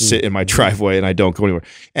actually just sit in my driveway and I don't go anywhere.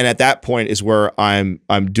 And at that point is where I'm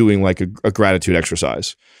doing like a gratitude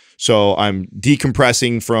exercise. So I'm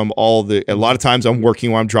decompressing from a lot of times I'm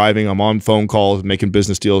working while I'm driving. I'm on phone calls, making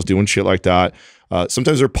business deals, doing shit like that.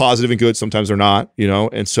 Sometimes they're positive and good, sometimes they're not, you know?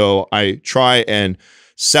 And so I try and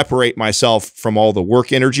separate myself from all the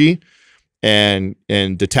work energy and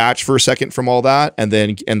detach for a second from all that. And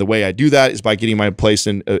the way I do that is by getting my place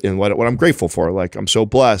in what I'm grateful for. Like, I'm so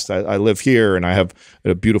blessed. I live here and I have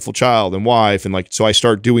a beautiful child and wife. And like, so I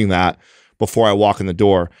start doing that before I walk in the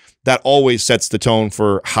door. That always sets the tone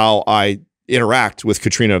for how I interact with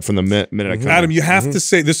Katrina from the minute I come Adam, in. you have to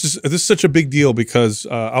say, this is such a big deal, because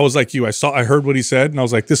I was like you. I heard what he said and I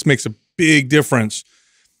was like, this makes a big difference.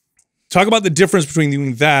 Talk about the difference between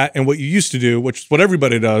doing that and what you used to do, which is what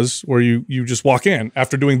everybody does, where you just walk in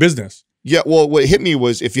after doing business. Yeah, well, what hit me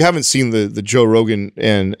was, if you haven't seen the Joe Rogan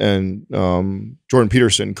and Jordan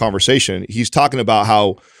Peterson conversation, he's talking about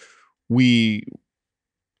how we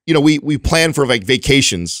plan for like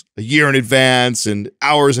vacations a year in advance, and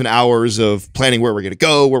hours of planning where we're going to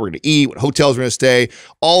go, where we're going to eat, what hotels we're going to stay,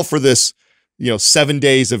 all for this, 7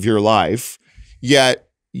 days of your life. Yet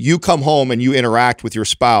you come home and you interact with your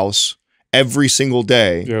spouse every single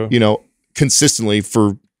day, consistently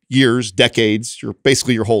for years, decades,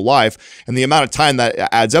 basically your whole life. And the amount of time that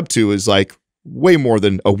adds up to is like way more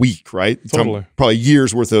than a week, right? Totally. Probably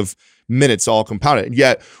years worth of minutes all compounded. And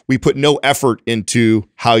yet we put no effort into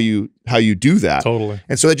how you do that. Totally.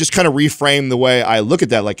 And so that just kind of reframed the way I look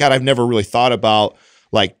at that. Like, God, I've never really thought about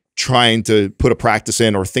like trying to put a practice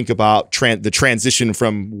in or think about the transition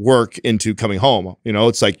from work into coming home.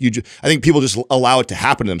 It's like I think people just allow it to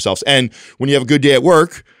happen to themselves. And when you have a good day at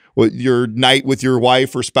work, your night with your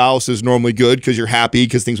wife or spouse is normally good because you're happy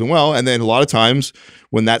because things went well. And then a lot of times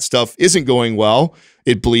when that stuff isn't going well,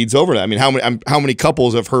 it bleeds over. I mean, how many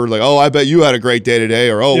couples have heard like, oh, I bet you had a great day today,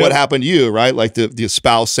 or oh, what happened to you, right? Like the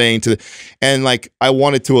spouse saying and like I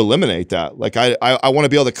wanted to eliminate that. Like I want to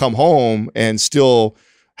be able to come home and still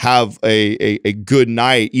have a good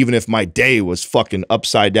night, even if my day was fucking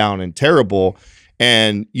upside down and terrible.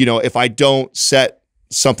 And if I don't set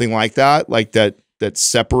something like that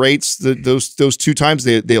separates those two times,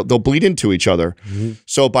 they'll bleed into each other. Mm-hmm.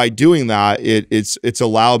 So by doing that, it's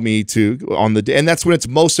allowed me to and that's when it's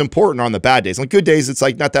most important on the bad days. On good days, it's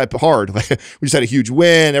like not that hard. Like, we just had a huge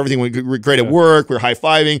win, everything went great at work, we're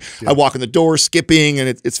high-fiving, I walk in the door skipping, and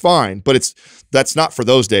it's fine. But that's not for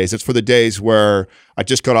those days. It's for the days where I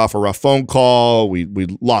just got off a rough phone call, we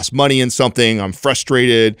lost money in something, I'm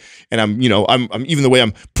frustrated, and I'm even the way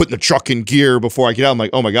I'm putting the truck in gear before I get out, I'm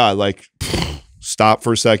like, oh my God, like stop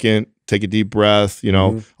for a second, take a deep breath,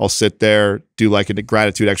 I'll sit there, do like a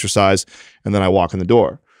gratitude exercise, and then I walk in the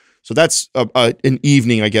door. So that's an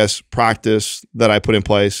evening, I guess, practice that I put in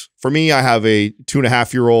place. For me, I have a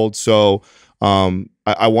 2.5-year-old, so I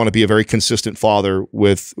I want to be a very consistent father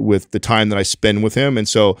with the time that I spend with him. And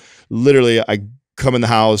so literally I come in the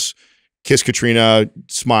house, kiss Katrina,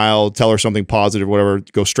 smile, tell her something positive, whatever,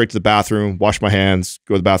 go straight to the bathroom, wash my hands,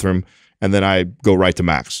 go to the bathroom, and then I go right to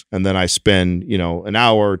Max. And then I spend, you know, an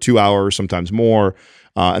hour, 2 hours, sometimes more.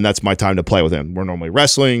 And that's my time to play with him. We're normally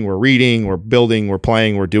wrestling, we're reading, we're building, we're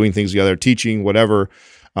playing, we're doing things together, teaching, whatever.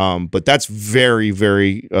 But that's very,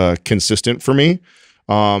 very consistent for me.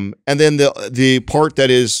 And then the part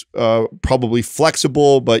that is probably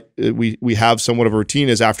flexible, but we have somewhat of a routine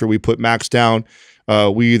is after we put Max down,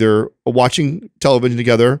 we either are watching television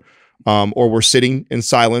together, or we're sitting in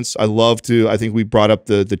silence. I think we brought up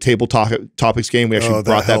the table topics game. We actually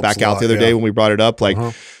brought that back out the other day when we brought it up. Like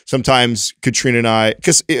sometimes Katrina and I,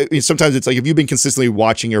 because sometimes it's like if you've been consistently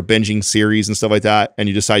watching or binging series and stuff like that, and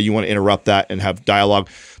you decide you want to interrupt that and have dialogue,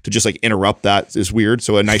 to just like interrupt that is weird.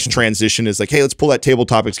 So a nice transition is like, hey, let's pull that table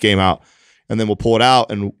topics game out. And then we'll pull it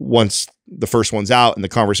out, and once the first one's out and the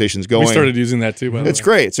conversation's going, we started using that too. By the way. It's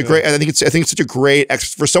great. It's a great. I think it's such a great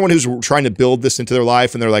for someone who's trying to build this into their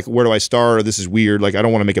life, and they're like, where do I start? Or this is weird. Like I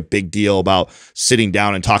don't want to make a big deal about sitting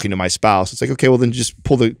down and talking to my spouse. It's like, okay, well then just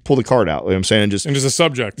pull the card out. You know what I'm saying? And just a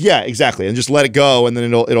subject. Yeah, exactly. And just let it go, and then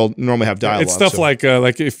it'll normally have dialogue. It's stuff like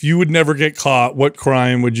if you would never get caught, what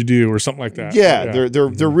crime would you do, or something like that. Yeah,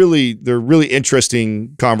 they're really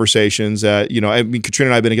interesting conversations. That, you know, I mean, Katrina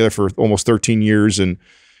and I have been together for almost 13 years, and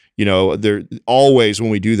you know, there always,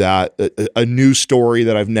 when we do that, a new story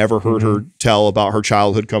that I've never heard her tell about her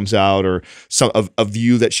childhood comes out, or a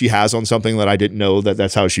view that she has on something that I didn't know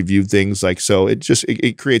that's how she viewed things. Like, so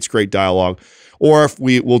it creates great dialogue. Or if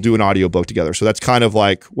we'll do an audiobook together. So that's kind of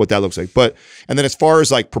like what that looks like. And then as far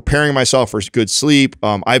as like preparing myself for good sleep,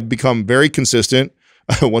 I've become very consistent.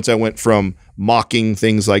 Once I went from mocking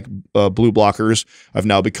things like blue blockers, I've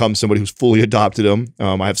now become somebody who's fully adopted them.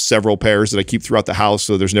 I have several pairs that I keep throughout the house,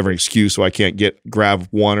 so there's never an excuse so I can't grab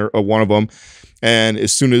one of them. And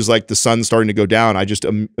as soon as like the sun's starting to go down, I just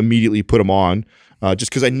immediately put them on,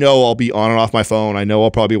 just because I know I'll be on and off my phone. I know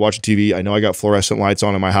I'll probably be watching TV. I know I got fluorescent lights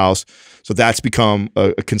on in my house, so that's become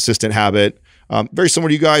a consistent habit. Very similar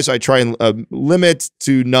to you guys, I try and limit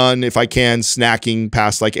to none if I can snacking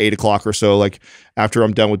past like 8 o'clock or so. Like after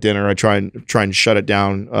I'm done with dinner, I try and shut it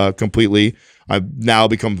down completely. I've now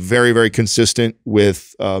become very, very consistent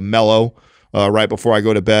with mellow right before I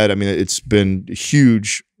go to bed. I mean, it's been a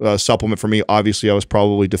huge supplement for me. Obviously, I was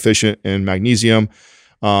probably deficient in magnesium.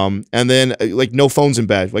 And then like no phones in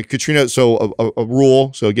bed. Like Katrina, so a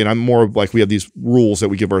rule. So again, I'm more of like we have these rules that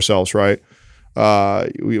we give ourselves, right?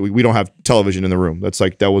 We don't have television in the room.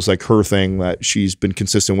 That was like her thing that she's been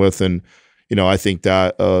consistent with. And, you know, I think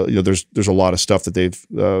that, you know, there's a lot of stuff that they've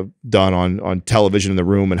done on television in the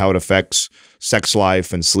room and how it affects sex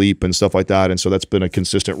life and sleep and stuff like that. And so that's been a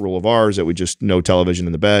consistent rule of ours, that we just no television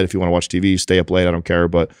in the bed. If you want to watch TV, stay up late. I don't care.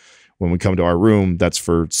 But when we come to our room, that's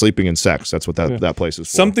for sleeping and sex. That's what that place is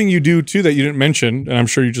for. Something you do too that you didn't mention, and I'm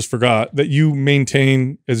sure you just forgot, that you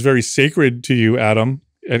maintain is very sacred to you, Adam,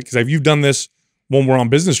 because you've done this when we're on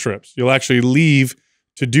business trips. You'll actually leave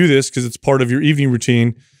to do this because it's part of your evening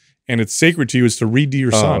routine, and it's sacred to you, is to read to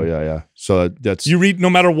your son. Oh, yeah. So that's... You read no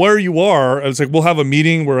matter where you are. It's like, we'll have a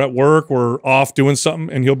meeting, we're at work, we're off doing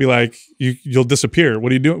something, and he'll be like, you'll disappear.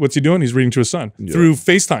 What are you doing? What's he doing? He's reading to his son through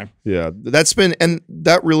FaceTime. Yeah, that's been, and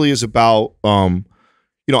that really is about, you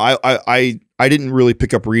know, I didn't really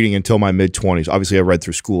pick up reading until my mid-20s. Obviously, I read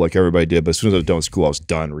through school like everybody did, but as soon as I was done with school, I was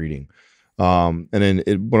done reading. And then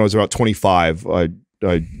when I was about 25,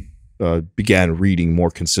 I began reading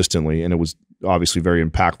more consistently, and it was obviously very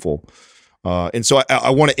impactful. And so I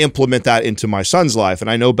want to implement that into my son's life, and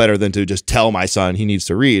I know better than to just tell my son he needs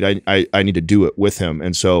to read. I need to do it with him,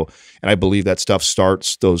 and I believe that stuff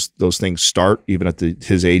starts. Those things start even at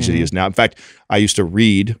his age that he is now. In fact, I used to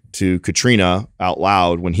read to Katrina out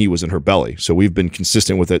loud when he was in her belly. So we've been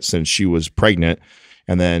consistent with it since she was pregnant.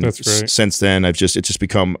 And then since then, it's just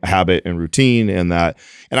become a habit and routine, and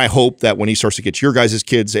I hope that when he starts to get to your guys'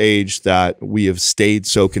 kids' age, that we have stayed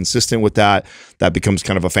so consistent with that becomes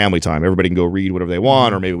kind of a family time. Everybody can go read whatever they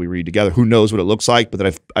want, or maybe we read together. Who knows what it looks like? But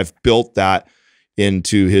that I've built that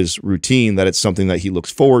into his routine, that it's something that he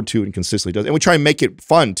looks forward to and consistently does. And we try and make it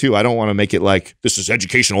fun too. I don't want to make it like, this is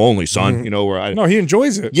educational only, son. You know, no, he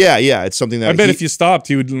enjoys it. Yeah. It's something that I bet if you stopped,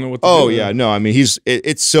 he would know what to do. Oh yeah, no, I mean,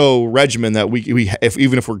 it's so regimen that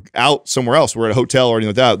even if we're out somewhere else, we're at a hotel or anything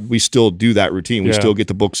like that, we still do that routine. We still get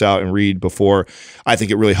the books out and read before. I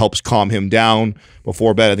think it really helps calm him down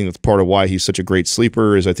before bed. I think that's part of why he's such a great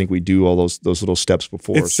sleeper, is I think we do all those little steps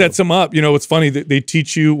before. It sets him up. You know, it's funny that they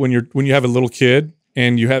teach you when you have a little kid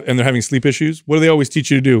and they're having sleep issues. What do they always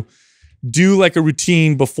teach you to do? do like a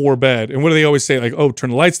routine before bed. And what do they always say? Like, oh,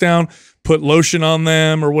 turn the lights down, put lotion on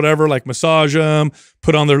them or whatever, like massage them,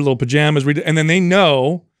 put on their little pajamas, and then they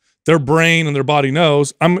know, their brain and their body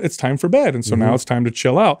knows it's time for bed. And so now it's time to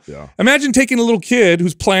chill out. Yeah. Imagine taking a little kid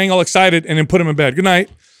who's playing all excited and then put him in bed. Good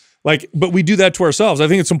night. Like, but we do that to ourselves. I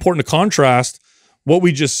think it's important to contrast what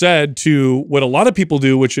we just said to what a lot of people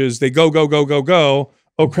do, which is they go.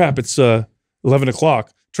 Oh crap, it's 11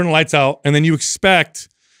 o'clock. Turn the lights out. And then you expect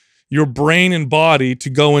your brain and body to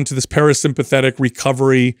go into this parasympathetic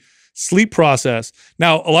recovery sleep process.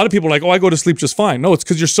 Now, a lot of people are like, oh, I go to sleep just fine. No, it's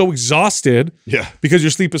because you're so exhausted because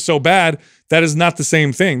your sleep is so bad. That is not the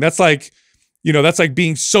same thing. That's like, you know, that's like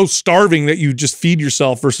being so starving that you just feed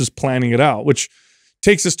yourself versus planning it out, which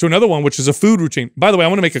takes us to another one, which is a food routine. By the way, I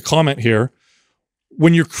want to make a comment here.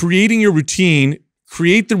 When you're creating your routine,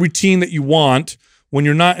 create the routine that you want when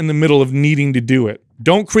you're not in the middle of needing to do it.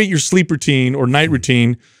 Don't create your sleep routine or night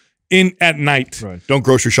routine at night. Right. Don't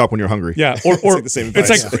grocery shop when you're hungry. Yeah. Or like the same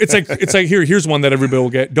advice. it's like here's one that everybody will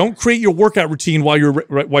get. Don't create your workout routine while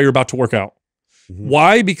you're about to work out.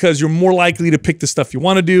 Why? Because you're more likely to pick the stuff you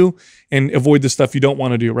want to do and avoid the stuff you don't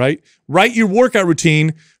want to do, right? Write your workout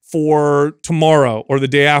routine for tomorrow or the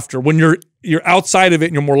day after when you're outside of it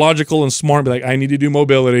and you're more logical and smart. Be like, I need to do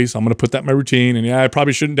mobility, so I'm going to put that in my routine. And yeah, I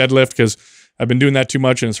probably shouldn't deadlift because I've been doing that too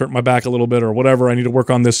much and it's hurting my back a little bit or whatever. I need to work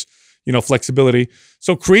on this, you know, flexibility.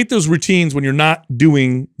 So create those routines when you're not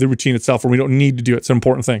doing the routine itself or we don't need to do it. It's an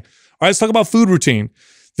important thing. All right, let's talk about food routine.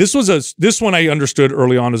 This one I understood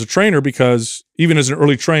early on as a trainer because even as an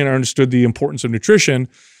early trainer, I understood the importance of nutrition.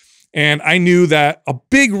 And I knew that a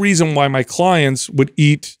big reason why my clients would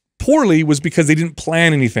eat poorly was because they didn't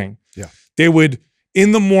plan anything. Yeah. They would,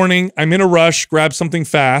 in the morning, I'm in a rush, grab something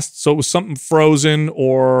fast. So it was something frozen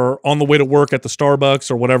or on the way to work at the Starbucks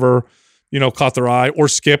or whatever, you know, caught their eye or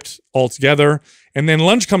skipped altogether. And then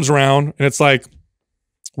lunch comes around and it's like,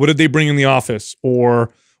 what did they bring in the office?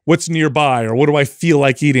 Or what's nearby? Or what do I feel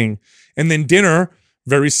like eating? And then dinner,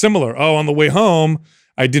 very similar. Oh, on the way home,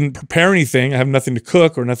 I didn't prepare anything. I have nothing to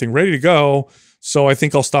cook or nothing ready to go. So I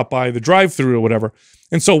think I'll stop by the drive-thru or whatever.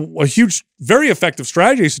 And so a huge, very effective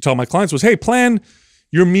strategy I used to tell my clients was, hey, plan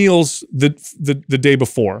your meals the day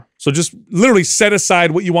before. So just literally set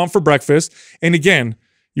aside what you want for breakfast. And again,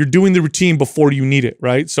 you're doing the routine before you need it,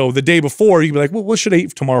 right? So the day before, you can be like, well, what should I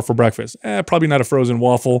eat tomorrow for breakfast? Probably not a frozen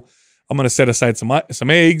waffle. I'm going to set aside some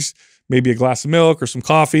eggs, maybe a glass of milk or some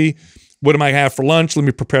coffee. What am I have for lunch? Let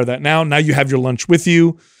me prepare that now. Now you have your lunch with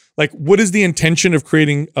you. Like, what is the intention of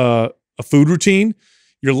creating a food routine?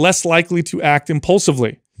 You're less likely to act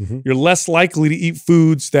impulsively. You're less likely to eat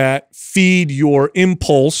foods that feed your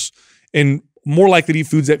impulse and more likely to eat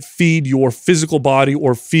foods that feed your physical body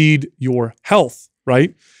or feed your health,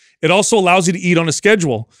 right? It also allows you to eat on a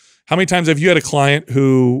schedule. How many times have you had a client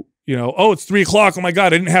who, you know, oh, it's 3 o'clock. Oh my God,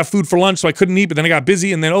 I didn't have food for lunch, so I couldn't eat, but then I got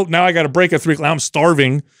busy. And then, oh, now I got a break at 3 o'clock. Now I'm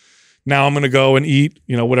starving. Now I'm going to go and eat,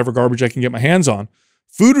 you know, whatever garbage I can get my hands on.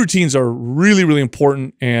 Food routines are really, really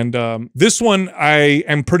important. And this one I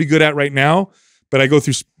am pretty good at right now, but I go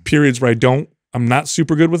through periods where I'm not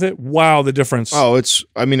super good with it. Wow, the difference. Oh,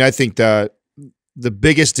 I mean, I think that the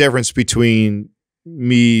biggest difference between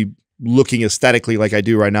me looking aesthetically like I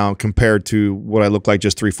do right now compared to what I looked like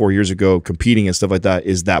just 3-4 years ago competing and stuff like that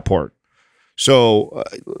is that part. So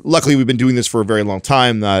luckily we've been doing this for a very long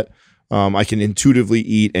time that I can intuitively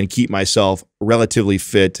eat and keep myself relatively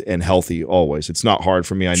fit and healthy always. It's not hard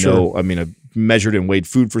for me. I know, I mean, I've measured and weighed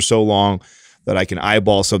food for so long that I can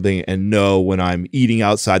eyeball something and know when I'm eating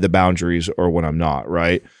outside the boundaries or when I'm not,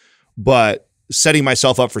 right? But setting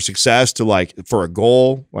myself up for success for a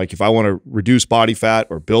goal, like if I want to reduce body fat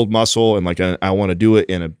or build muscle and I want to do it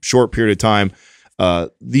in a short period of time,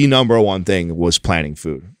 the number one thing was planning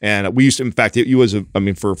food. And we used to, in fact,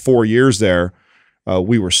 for 4 years there,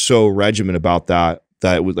 we were so regimented about that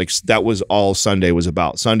it was that was all Sunday was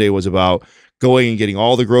about. Sunday was about going and getting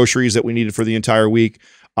all the groceries that we needed for the entire week.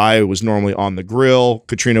 I was normally on the grill.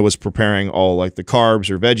 Katrina was preparing all like the carbs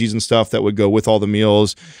or veggies and stuff that would go with all the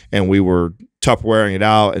meals, and we were Tupperwaring it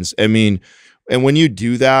out. And I mean, and when you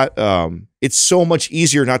do that, it's so much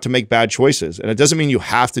easier not to make bad choices. And it doesn't mean you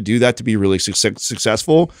have to do that to be really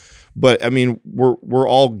successful. But I mean, we're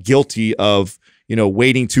all guilty of, you know,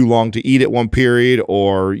 waiting too long to eat at one period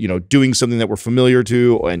or, you know, doing something that we're familiar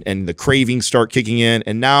to and the cravings start kicking in.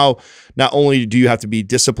 And now not only do you have to be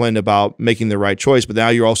disciplined about making the right choice, but now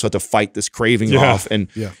you also have to fight this craving off. And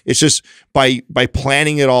it's just by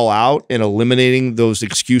planning it all out and eliminating those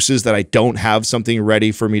excuses that I don't have something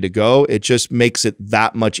ready for me to go, it just makes it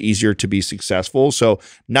that much easier to be successful. So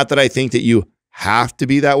not that I think that you have to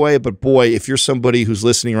be that way, but boy, if you're somebody who's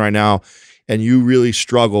listening right now and you really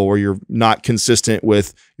struggle, or you're not consistent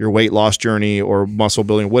with your weight loss journey or muscle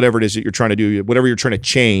building, whatever it is that you're trying to do, whatever you're trying to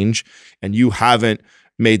change, and you haven't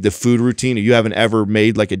made the food routine, or you haven't ever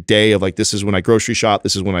made like a day of like, this is when I grocery shop,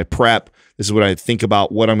 this is when I prep, this is when I think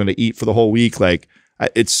about what I'm going to eat for the whole week. Like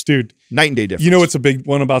it's night and day difference. You know what's a big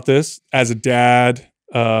one about this? As a dad,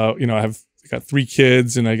 you know, I got 3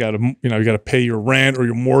 kids, and I got to, you know, you got to pay your rent or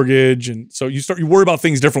your mortgage, and so you worry about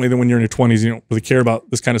things differently than when you're in your 20s. You don't really care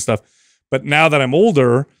about this kind of stuff. But now that I'm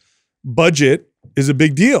older, budget is a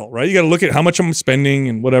big deal, right? You got to look at how much I'm spending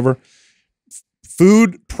and whatever.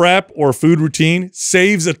 Food prep or food routine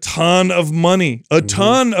saves a ton of money, a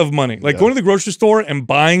ton of money. Like going to the grocery store and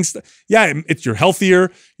buying stuff. Yeah, you're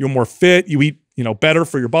healthier, you're more fit, you eat, you know, better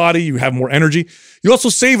for your body, you have more energy. You also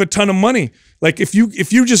save a ton of money. Like if you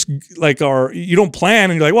just like you don't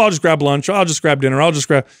plan and you're like, well, I'll just grab lunch, I'll just grab dinner, I'll just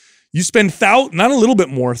grab. You spend not a little bit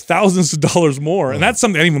more, thousands of dollars more, and that's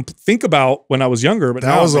something I didn't even think about when I was younger. But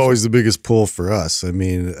that was always the biggest pull for us. I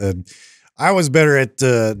mean, I was better at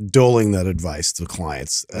doling that advice to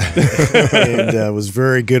clients, and was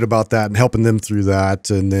very good about that and helping them through that.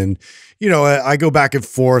 And then, you know, I go back and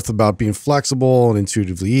forth about being flexible and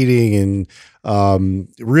intuitively eating. And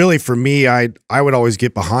really for me, I would always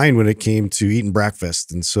get behind when it came to eating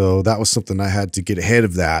breakfast. And so that was something I had to get ahead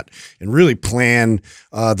of that and really plan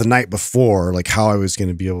the night before, like how I was going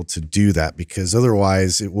to be able to do that, because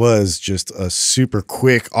otherwise it was just a super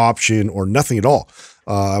quick option or nothing at all.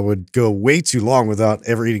 I would go way too long without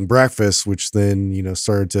ever eating breakfast, which then, you know,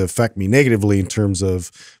 started to affect me negatively in terms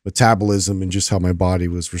of metabolism and just how my body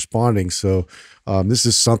was responding. So this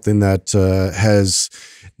is something that has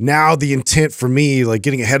now the intent for me, like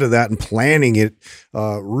getting ahead of that and planning it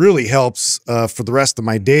really helps for the rest of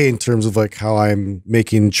my day in terms of like how I'm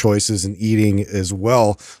making choices and eating as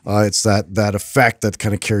well. It's that effect that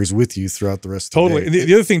kind of carries with you throughout the rest of the day.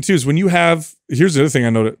 The other thing too is when you have, here's the other thing I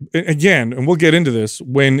noticed, again, and we'll get into this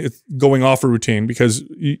when it's going off a routine, because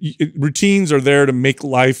routines are there to make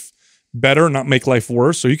life better, not make life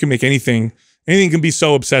worse. So you can make anything can be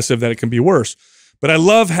so obsessive that it can be worse. But I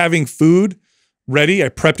love having food ready. I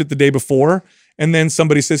prepped it the day before, and then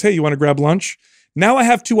somebody says, hey, you want to grab lunch? Now I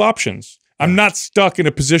have 2 options. I'm not stuck in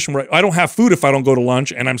a position where I don't have food if I don't go to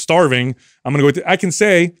lunch and I'm starving. I'm going to go, I can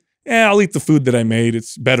say, yeah, I'll eat the food that I made.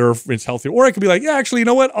 It's better, it's healthier. Or I could be like, yeah, actually, you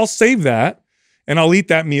know what? I'll save that and I'll eat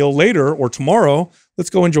that meal later or tomorrow. Let's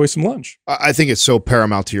go enjoy some lunch. I think it's so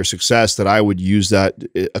paramount to your success that I would use that.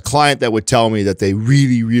 A client that would tell me that they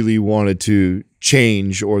really, really wanted to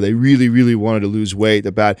change, or they really, really wanted to lose weight,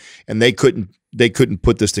 and they couldn't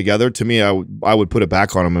put this together. To me, I would put it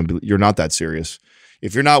back on them and be, you're not that serious.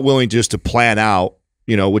 If you're not willing just to plan out,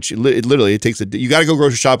 you know, which it takes you got to go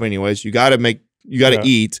grocery shopping anyways. You got to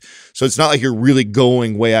eat. So it's not like you're really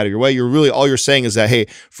going way out of your way. All you're saying is that, hey,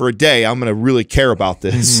 for a day, I'm going to really care about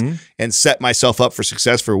this and set myself up for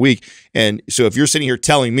success for a week. And so if you're sitting here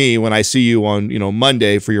telling me when I see you on, you know,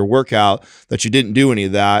 Monday for your workout that you didn't do any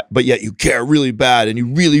of that, but yet you care really bad and you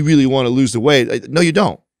really, really want to lose the weight. No, you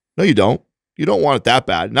don't. No, you don't. You don't want it that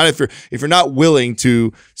bad. Not if you're not willing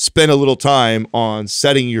to spend a little time on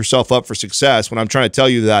setting yourself up for success. When I'm trying to tell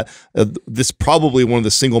you that this is probably one of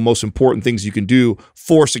the single most important things you can do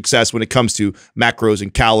for success when it comes to macros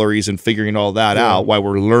and calories and figuring all that out while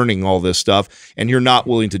we're learning all this stuff, and you're not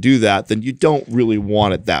willing to do that, then you don't really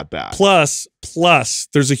want it that bad. Plus,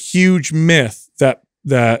 there's a huge myth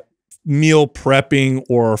that meal prepping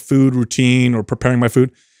or food routine or preparing my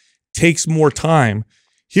food takes more time.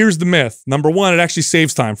 Here's the myth. Number one, it actually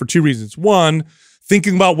saves time for 2 reasons. One,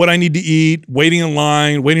 thinking about what I need to eat, waiting in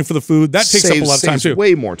line, waiting for the food, that takes up a lot of time too.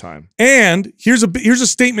 Way more time. And here's a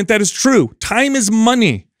statement that is true. Time is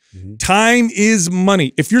money. Time is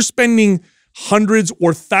money. If you're spending hundreds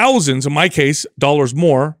or thousands, in my case, dollars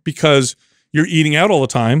more because you're eating out all the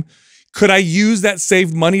time, could I use that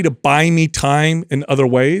saved money to buy me time in other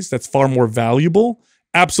ways that's far more valuable?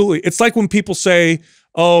 Absolutely. It's like when people say,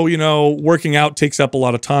 oh, you know, working out takes up a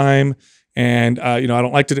lot of time, and you know, I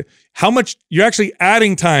don't like to do. How much you're actually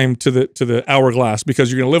adding time to the hourglass,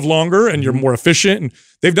 because you're going to live longer and you're more efficient. And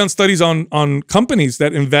they've done studies on companies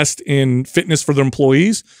that invest in fitness for their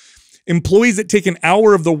employees. Employees that take an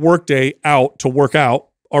hour of the workday out to work out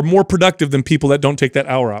are more productive than people that don't take that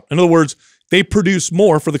hour out. In other words, they produce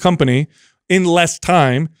more for the company in less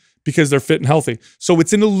time because they're fit and healthy. So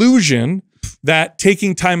it's an illusion that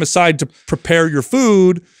taking time aside to prepare your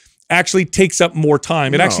food actually takes up more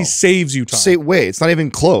time. It actually saves you time. Wait, it's not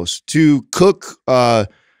even close. To cook,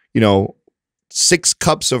 you know, 6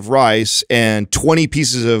 cups of rice and 20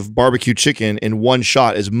 pieces of barbecue chicken in one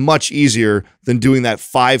shot is much easier than doing that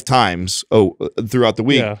 5 times throughout the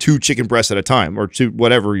week, 2 chicken breasts at a time, or 2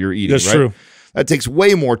 whatever you're eating. That's true. That takes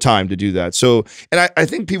way more time to do that. So, and I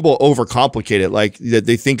think people overcomplicate it. Like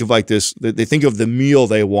they think of like this, they think of the meal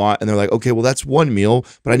they want and they're like, okay, well that's one meal,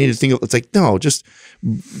 but I need to think of, it's like, no, just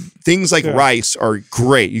things like rice are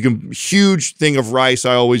great. You can, huge thing of rice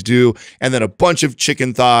I always do, and then a bunch of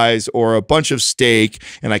chicken thighs or a bunch of steak,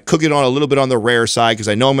 and I cook it on a little bit on the rare side because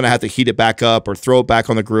I know I'm going to have to heat it back up or throw it back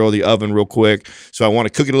on the grill, the oven real quick. So I want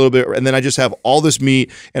to cook it a little bit, and then I just have all this meat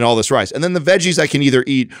and all this rice. And then the veggies I can either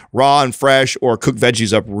eat raw and fresh or cook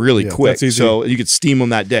veggies up really quick. So you could steam them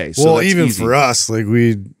that day. So well, even for us, like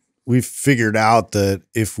we figured out that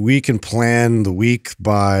if we can plan the week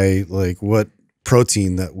by like what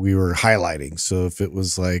protein that we were highlighting. So if it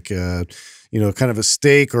was like, you know, kind of a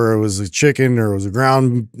steak, or it was a chicken, or it was a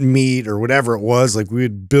ground meat, or whatever it was, like we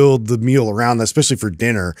would build the meal around that, especially for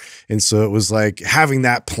dinner. And so it was like having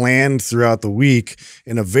that planned throughout the week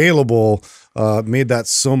and available made that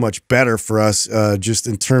so much better for us, just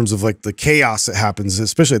in terms of like the chaos that happens,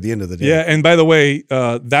 especially at the end of the day. Yeah, and by the way,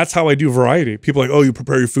 that's how I do variety. People are like, oh, you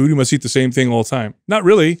prepare your food, you must eat the same thing all the time. Not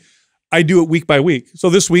really. I do it week by week. So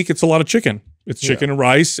this week, it's a lot of chicken. It's chicken and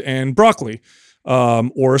rice and broccoli,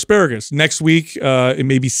 or asparagus. Next week, it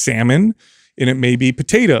may be salmon, and it may be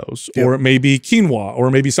potatoes, or it may be quinoa,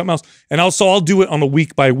 or maybe something else. And also, I'll do it on a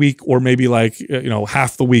week by week, or maybe like, you know,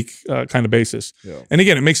 half the week kind of basis. Yeah. And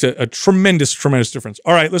again, it makes a tremendous, tremendous difference.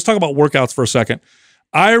 All right, let's talk about workouts for a second.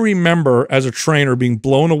 I remember as a trainer being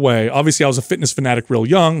blown away. Obviously, I was a fitness fanatic real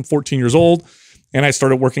young, 14 years old, and I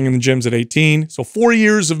started working in the gyms at 18. So 4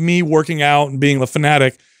 years of me working out and being a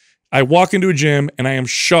fanatic. I walk into a gym and I am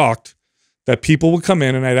shocked that people would come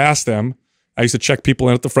in, and I'd ask them. I used to check people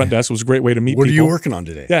in at the front desk. It was a great way to meet people. What are you working on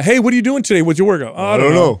today? Yeah. Hey, what are you doing today? What's your workout? Oh, I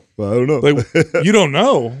don't know. I don't know. Like, you don't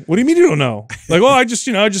know? What do you mean you don't know? Like, well, I just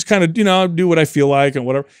kind of, do what I feel like and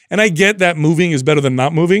whatever. And I get that moving is better than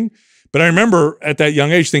not moving. But I remember at that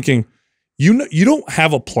young age thinking, you don't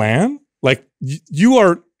have a plan. Like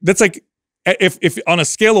that's like, if on a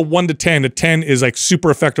scale of 1 to 10, a 10 is like super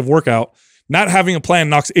effective workout. Not having a plan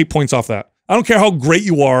knocks 8 points off that. I don't care how great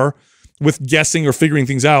you are with guessing or figuring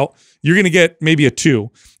things out. You're going to get maybe a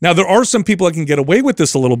 2. Now, there are some people that can get away with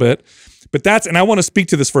this a little bit, but and I want to speak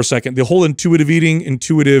to this for a second, the whole intuitive eating,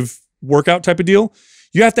 intuitive workout type of deal.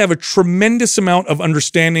 You have to have a tremendous amount of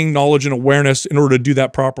understanding, knowledge, and awareness in order to do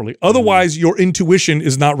that properly. Otherwise, your intuition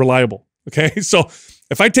is not reliable, okay? So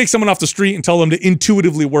if I take someone off the street and tell them to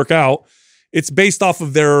intuitively work out, it's based off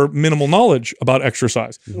of their minimal knowledge about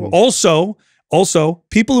exercise. Also,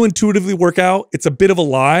 people who intuitively work out, it's a bit of a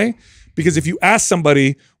lie, because if you ask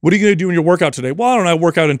somebody, what are you going to do in your workout today? Well, I don't know, I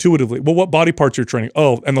work out intuitively. Well, what body parts are you training?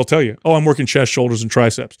 Oh, and they'll tell you, oh, I'm working chest, shoulders, and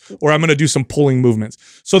triceps, or I'm going to do some pulling movements.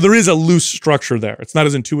 So there is a loose structure there. It's not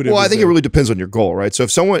as intuitive. Well, I think it really depends on your goal, right? So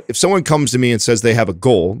if someone comes to me and says they have a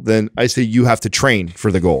goal, then I say you have to train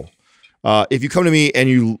for the goal. If you come to me and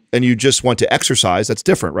you just want to exercise, that's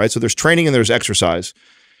different, right? So there's training and there's exercise.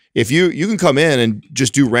 If you can come in and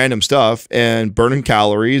just do random stuff and burn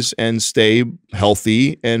calories and stay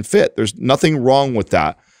healthy and fit, there's nothing wrong with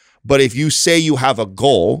that. But if you say you have a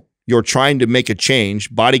goal, you're trying to make a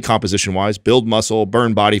change body composition wise, build muscle,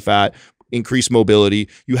 burn body fat, increase mobility,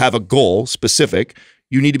 you have a goal specific,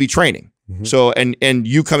 you need to be training. So, and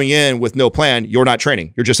you coming in with no plan, you're not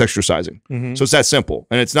training, you're just exercising. So it's that simple.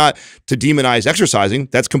 And it's not to demonize exercising.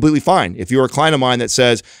 That's completely fine. If you're a client of mine that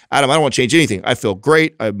says, Adam, I don't want to change anything. I feel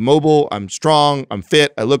great. I'm mobile. I'm strong. I'm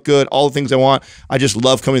fit. I look good. All the things I want. I just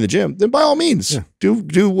love coming to the gym. Then by all means, do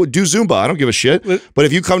Zumba. I don't give a shit. But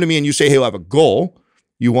if you come to me and you say, hey, I have a goal,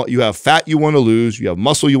 you have fat you want to lose, you have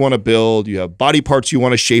muscle you want to build, you have body parts you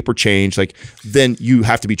want to shape or change, like, then you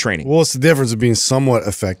have to be training. Well, it's the difference of being somewhat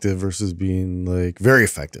effective versus being like very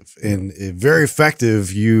effective. And very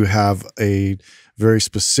effective, you have a very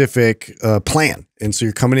specific plan. And so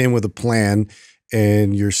you're coming in with a plan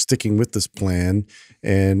and you're sticking with this plan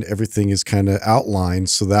and everything is kind of outlined.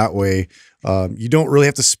 So that way you don't really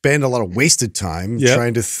have to spend a lot of wasted time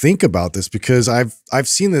trying to think about this, because I've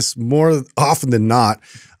seen this more often than not,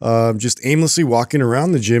 just aimlessly walking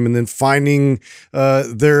around the gym and then finding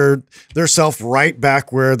their self right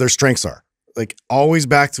back where their strengths are. Like always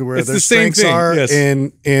back to where their strengths are,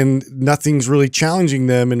 and nothing's really challenging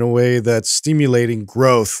them in a way that's stimulating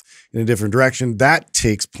growth in a different direction. That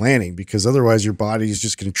takes planning, because otherwise your body is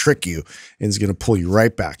just going to trick you and it's going to pull you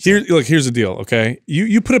right back. Look, here's the deal, okay?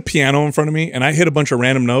 You put a piano in front of me and I hit a bunch of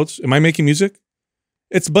random notes. Am I making music?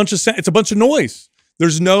 It's a bunch of noise.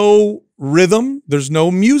 There's no rhythm. There's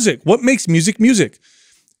no music. What makes music music?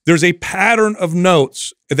 there's a pattern of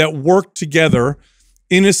notes that work together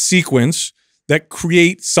in a sequence that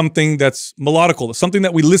create something that's melodical, something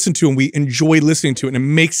that we listen to and we enjoy listening to, and it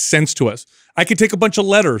makes sense to us. I could take a bunch of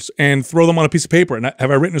letters and throw them on a piece of paper, and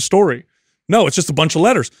have I written a story? No, it's just a bunch of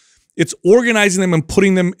letters. It's organizing them and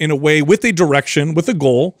putting them in a way with a direction, with a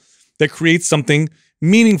goal that creates something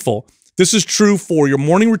meaningful. This is true for your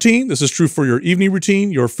morning routine. This is true for your evening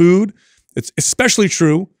routine, your food. It's especially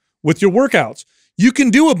true with your workouts. You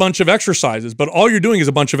can do a bunch of exercises, but all you're doing is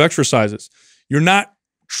a bunch of exercises. You're not,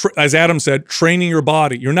 as Adam said, training your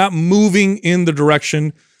body. You're not moving in the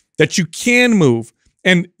direction that you can move.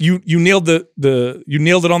 And you nailed you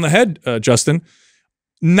nailed it on the head, Justin.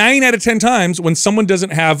 9 out of 10 times when someone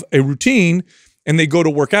doesn't have a routine and they go to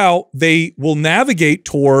work out, they will navigate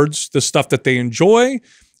towards the stuff that they enjoy,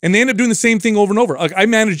 and they end up doing the same thing over and over. Like, I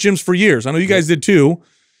managed gyms for years. I know you guys did too.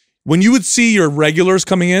 When you would see your regulars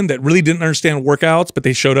coming in that really didn't understand workouts, but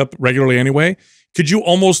they showed up regularly anyway, could you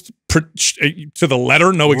almost to the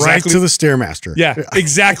letter know exactly? Right to the Stairmaster. Yeah,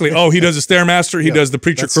 exactly. Oh, he does a Stairmaster. He does the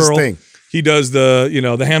preacher curl. He does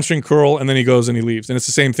the hamstring curl, and then he goes and he leaves. And it's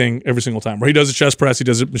the same thing every single time. Where he does a chest press, he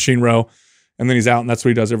does a machine row, and then he's out, and that's what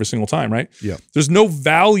he does every single time, right? Yeah. There's no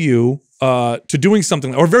value to doing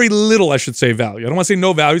something, or very little, I should say, value. I don't want to say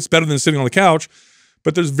no value. It's better than sitting on the couch,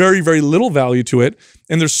 but there's very, very little value to it.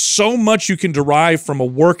 And there's so much you can derive from a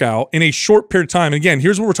workout in a short period of time. And again,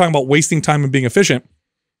 here's what we're talking about: wasting time and being efficient.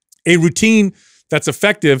 A routine that's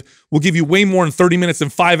effective will give you way more in 30 minutes than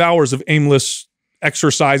 5 hours of aimless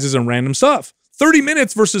exercises and random stuff. 30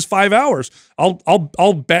 minutes versus 5 hours.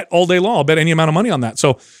 I'll bet all day long. I'll bet any amount of money on that.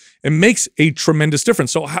 So it makes a tremendous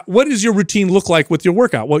difference. So what does your routine look like with your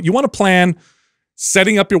workout? Well, you want to plan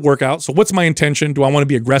setting up your workout. So what's my intention? Do I want to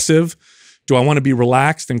be aggressive? Do I want to be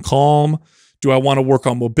relaxed and calm? Do I want to work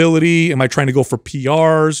on mobility? Am I trying to go for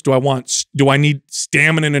PRs? Do I need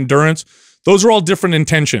stamina and endurance? Those are all different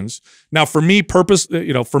intentions. Now, for me,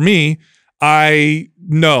 I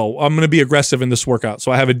know I'm going to be aggressive in this workout.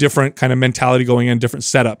 So I have a different kind of mentality going in, different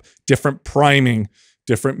setup, different priming,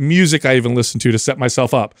 different music I even listen to set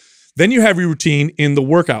myself up. Then you have your routine in the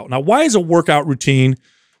workout. Now, why is a workout routine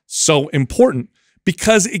so important?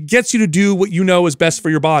 Because it gets you to do what you know is best for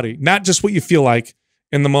your body, not just what you feel like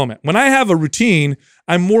in the moment. When I have a routine,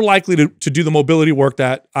 I'm more likely to do the mobility work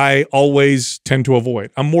that I always tend to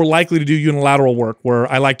avoid. I'm more likely to do unilateral work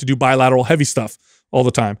where I like to do bilateral heavy stuff all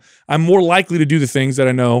the time. I'm more likely to do the things that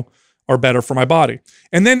I know are better for my body.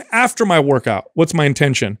 And then after my workout, what's my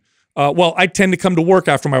intention? Well, I tend to come to work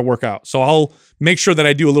after my workout. So I'll make sure that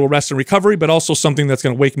I do a little rest and recovery, but also something that's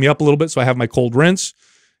going to wake me up a little bit. So I have my cold rinse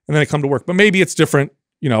and then I come to work. But maybe it's different,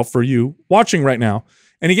 for you watching right now.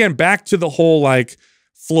 And again, back to the whole like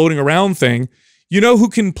floating around thing. You know who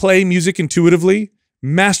can play music intuitively?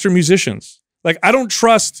 Master musicians. Like, I don't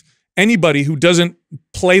trust anybody who doesn't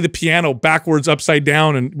play the piano backwards, upside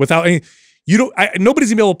down, and without any. Nobody's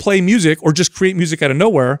gonna be able to play music or just create music out of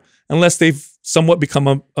nowhere unless they've somewhat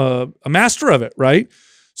become a master of it, right?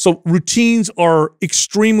 So routines are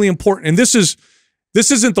extremely important, and this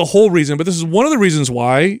isn't the whole reason, but this is one of the reasons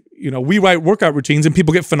why we write workout routines and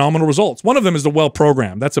people get phenomenal results. One of them is the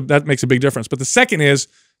well-programmed. That makes a big difference. But the second is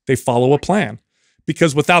they follow a plan,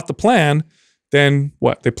 because without the plan, then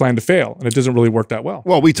what? They plan to fail, and it doesn't really work that well.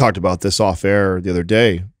 Well, we talked about this off air the other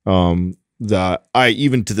day. That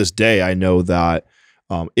even to this day, I know that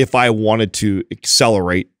if I wanted to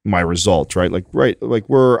accelerate my results, right, like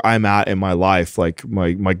where I'm at in my life, like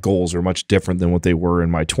my goals are much different than what they were in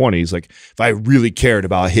my 20s. Like, if I really cared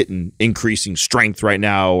about increasing strength right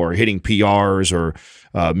now, or hitting PRs, or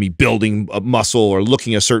me building a muscle, or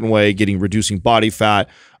looking a certain way, reducing body fat,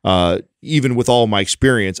 even with all my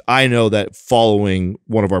experience, I know that following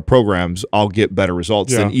one of our programs, I'll get better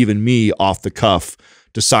results than even me off the cuff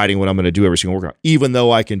deciding what I'm going to do every single workout, even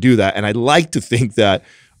though I can do that. And I like to think that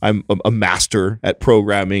I'm a master at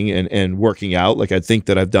programming and working out. Like, I think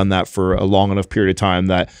that I've done that for a long enough period of time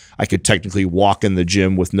that I could technically walk in the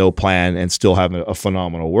gym with no plan and still have a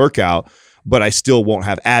phenomenal workout, but I still won't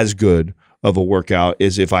have as good of a workout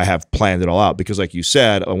as if I have planned it all out. Because like you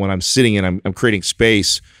said, when I'm sitting and I'm creating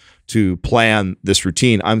space to plan this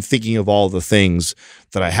routine, I'm thinking of all the things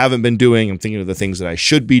that I haven't been doing. I'm thinking of the things that I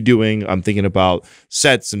should be doing. I'm thinking about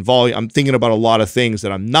sets and volume. I'm thinking about a lot of things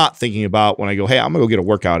that I'm not thinking about when I go, hey, I'm gonna go get a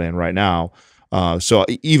workout in right now. So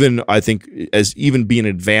I think even being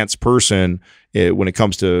an advanced person when it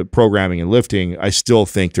comes to programming and lifting, I still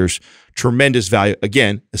think there's tremendous value,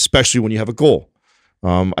 again, especially when you have a goal.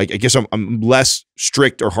 I guess I'm less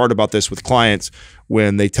strict or hard about this with clients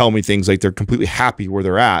when they tell me things like they're completely happy where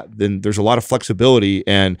they're at. Then there's a lot of flexibility,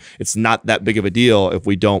 and it's not that big of a deal if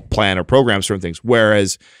we don't plan or program certain things.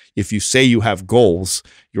 Whereas if you say you have goals,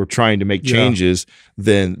 you're trying to make changes,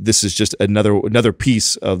 then this is just another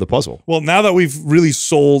piece of the puzzle. Well, now that we've really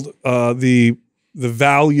sold the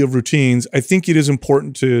value of routines, I think it is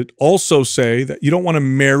important to also say that you don't want to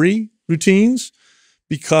marry routines,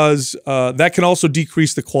 because that can also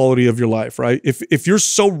decrease the quality of your life, right? If you're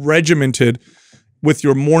so regimented with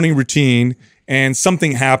your morning routine and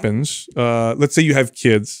something happens, let's say you have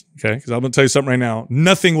kids, okay? Because I'm going to tell you something right now.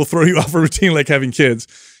 Nothing will throw you off a routine like having kids.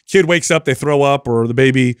 Kid wakes up, they throw up, or the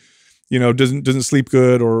baby, doesn't sleep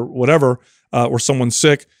good, or whatever, or someone's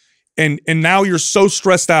sick, and now you're so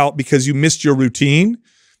stressed out because you missed your routine.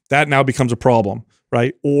 That now becomes a problem.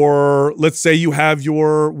 Right? Or let's say you have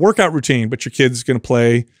your workout routine, but your kid's going to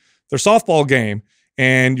play their softball game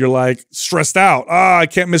and you're like stressed out. I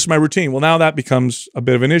can't miss my routine. Well, now that becomes a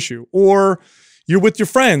bit of an issue. Or you're with your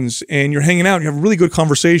friends and you're hanging out and you have a really good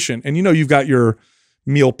conversation, and you've got your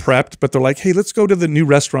meal prepped, but they're like, hey, let's go to the new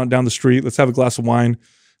restaurant down the street. Let's have a glass of wine.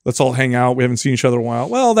 Let's all hang out. We haven't seen each other in a while.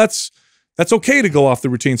 Well, that's okay to go off the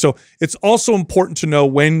routine. So it's also important to know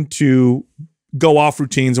when to go off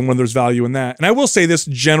routines and when there's value in that. And I will say this,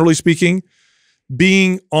 generally speaking,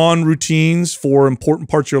 being on routines for important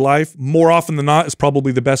parts of your life, more often than not, is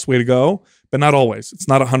probably the best way to go, but not always. It's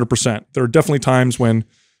not 100%. There are definitely times when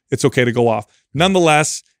it's okay to go off.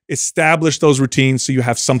 Nonetheless, establish those routines so you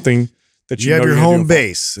have something that you have your home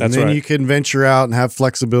base. That's and then right. you can venture out and have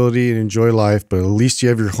flexibility and enjoy life, but at least you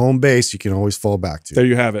have your home base you can always fall back to. There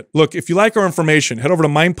you have it. Look, if you like our information, head over to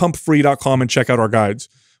mindpumpfree.com and check out our guides.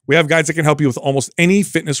 We have guides that can help you with almost any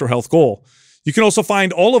fitness or health goal. You can also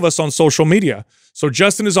find all of us on social media. So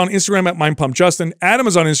Justin is on Instagram at MindPumpJustin. Adam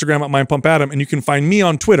is on Instagram at MindPumpAdam. And you can find me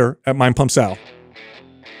on Twitter at MindPumpSal.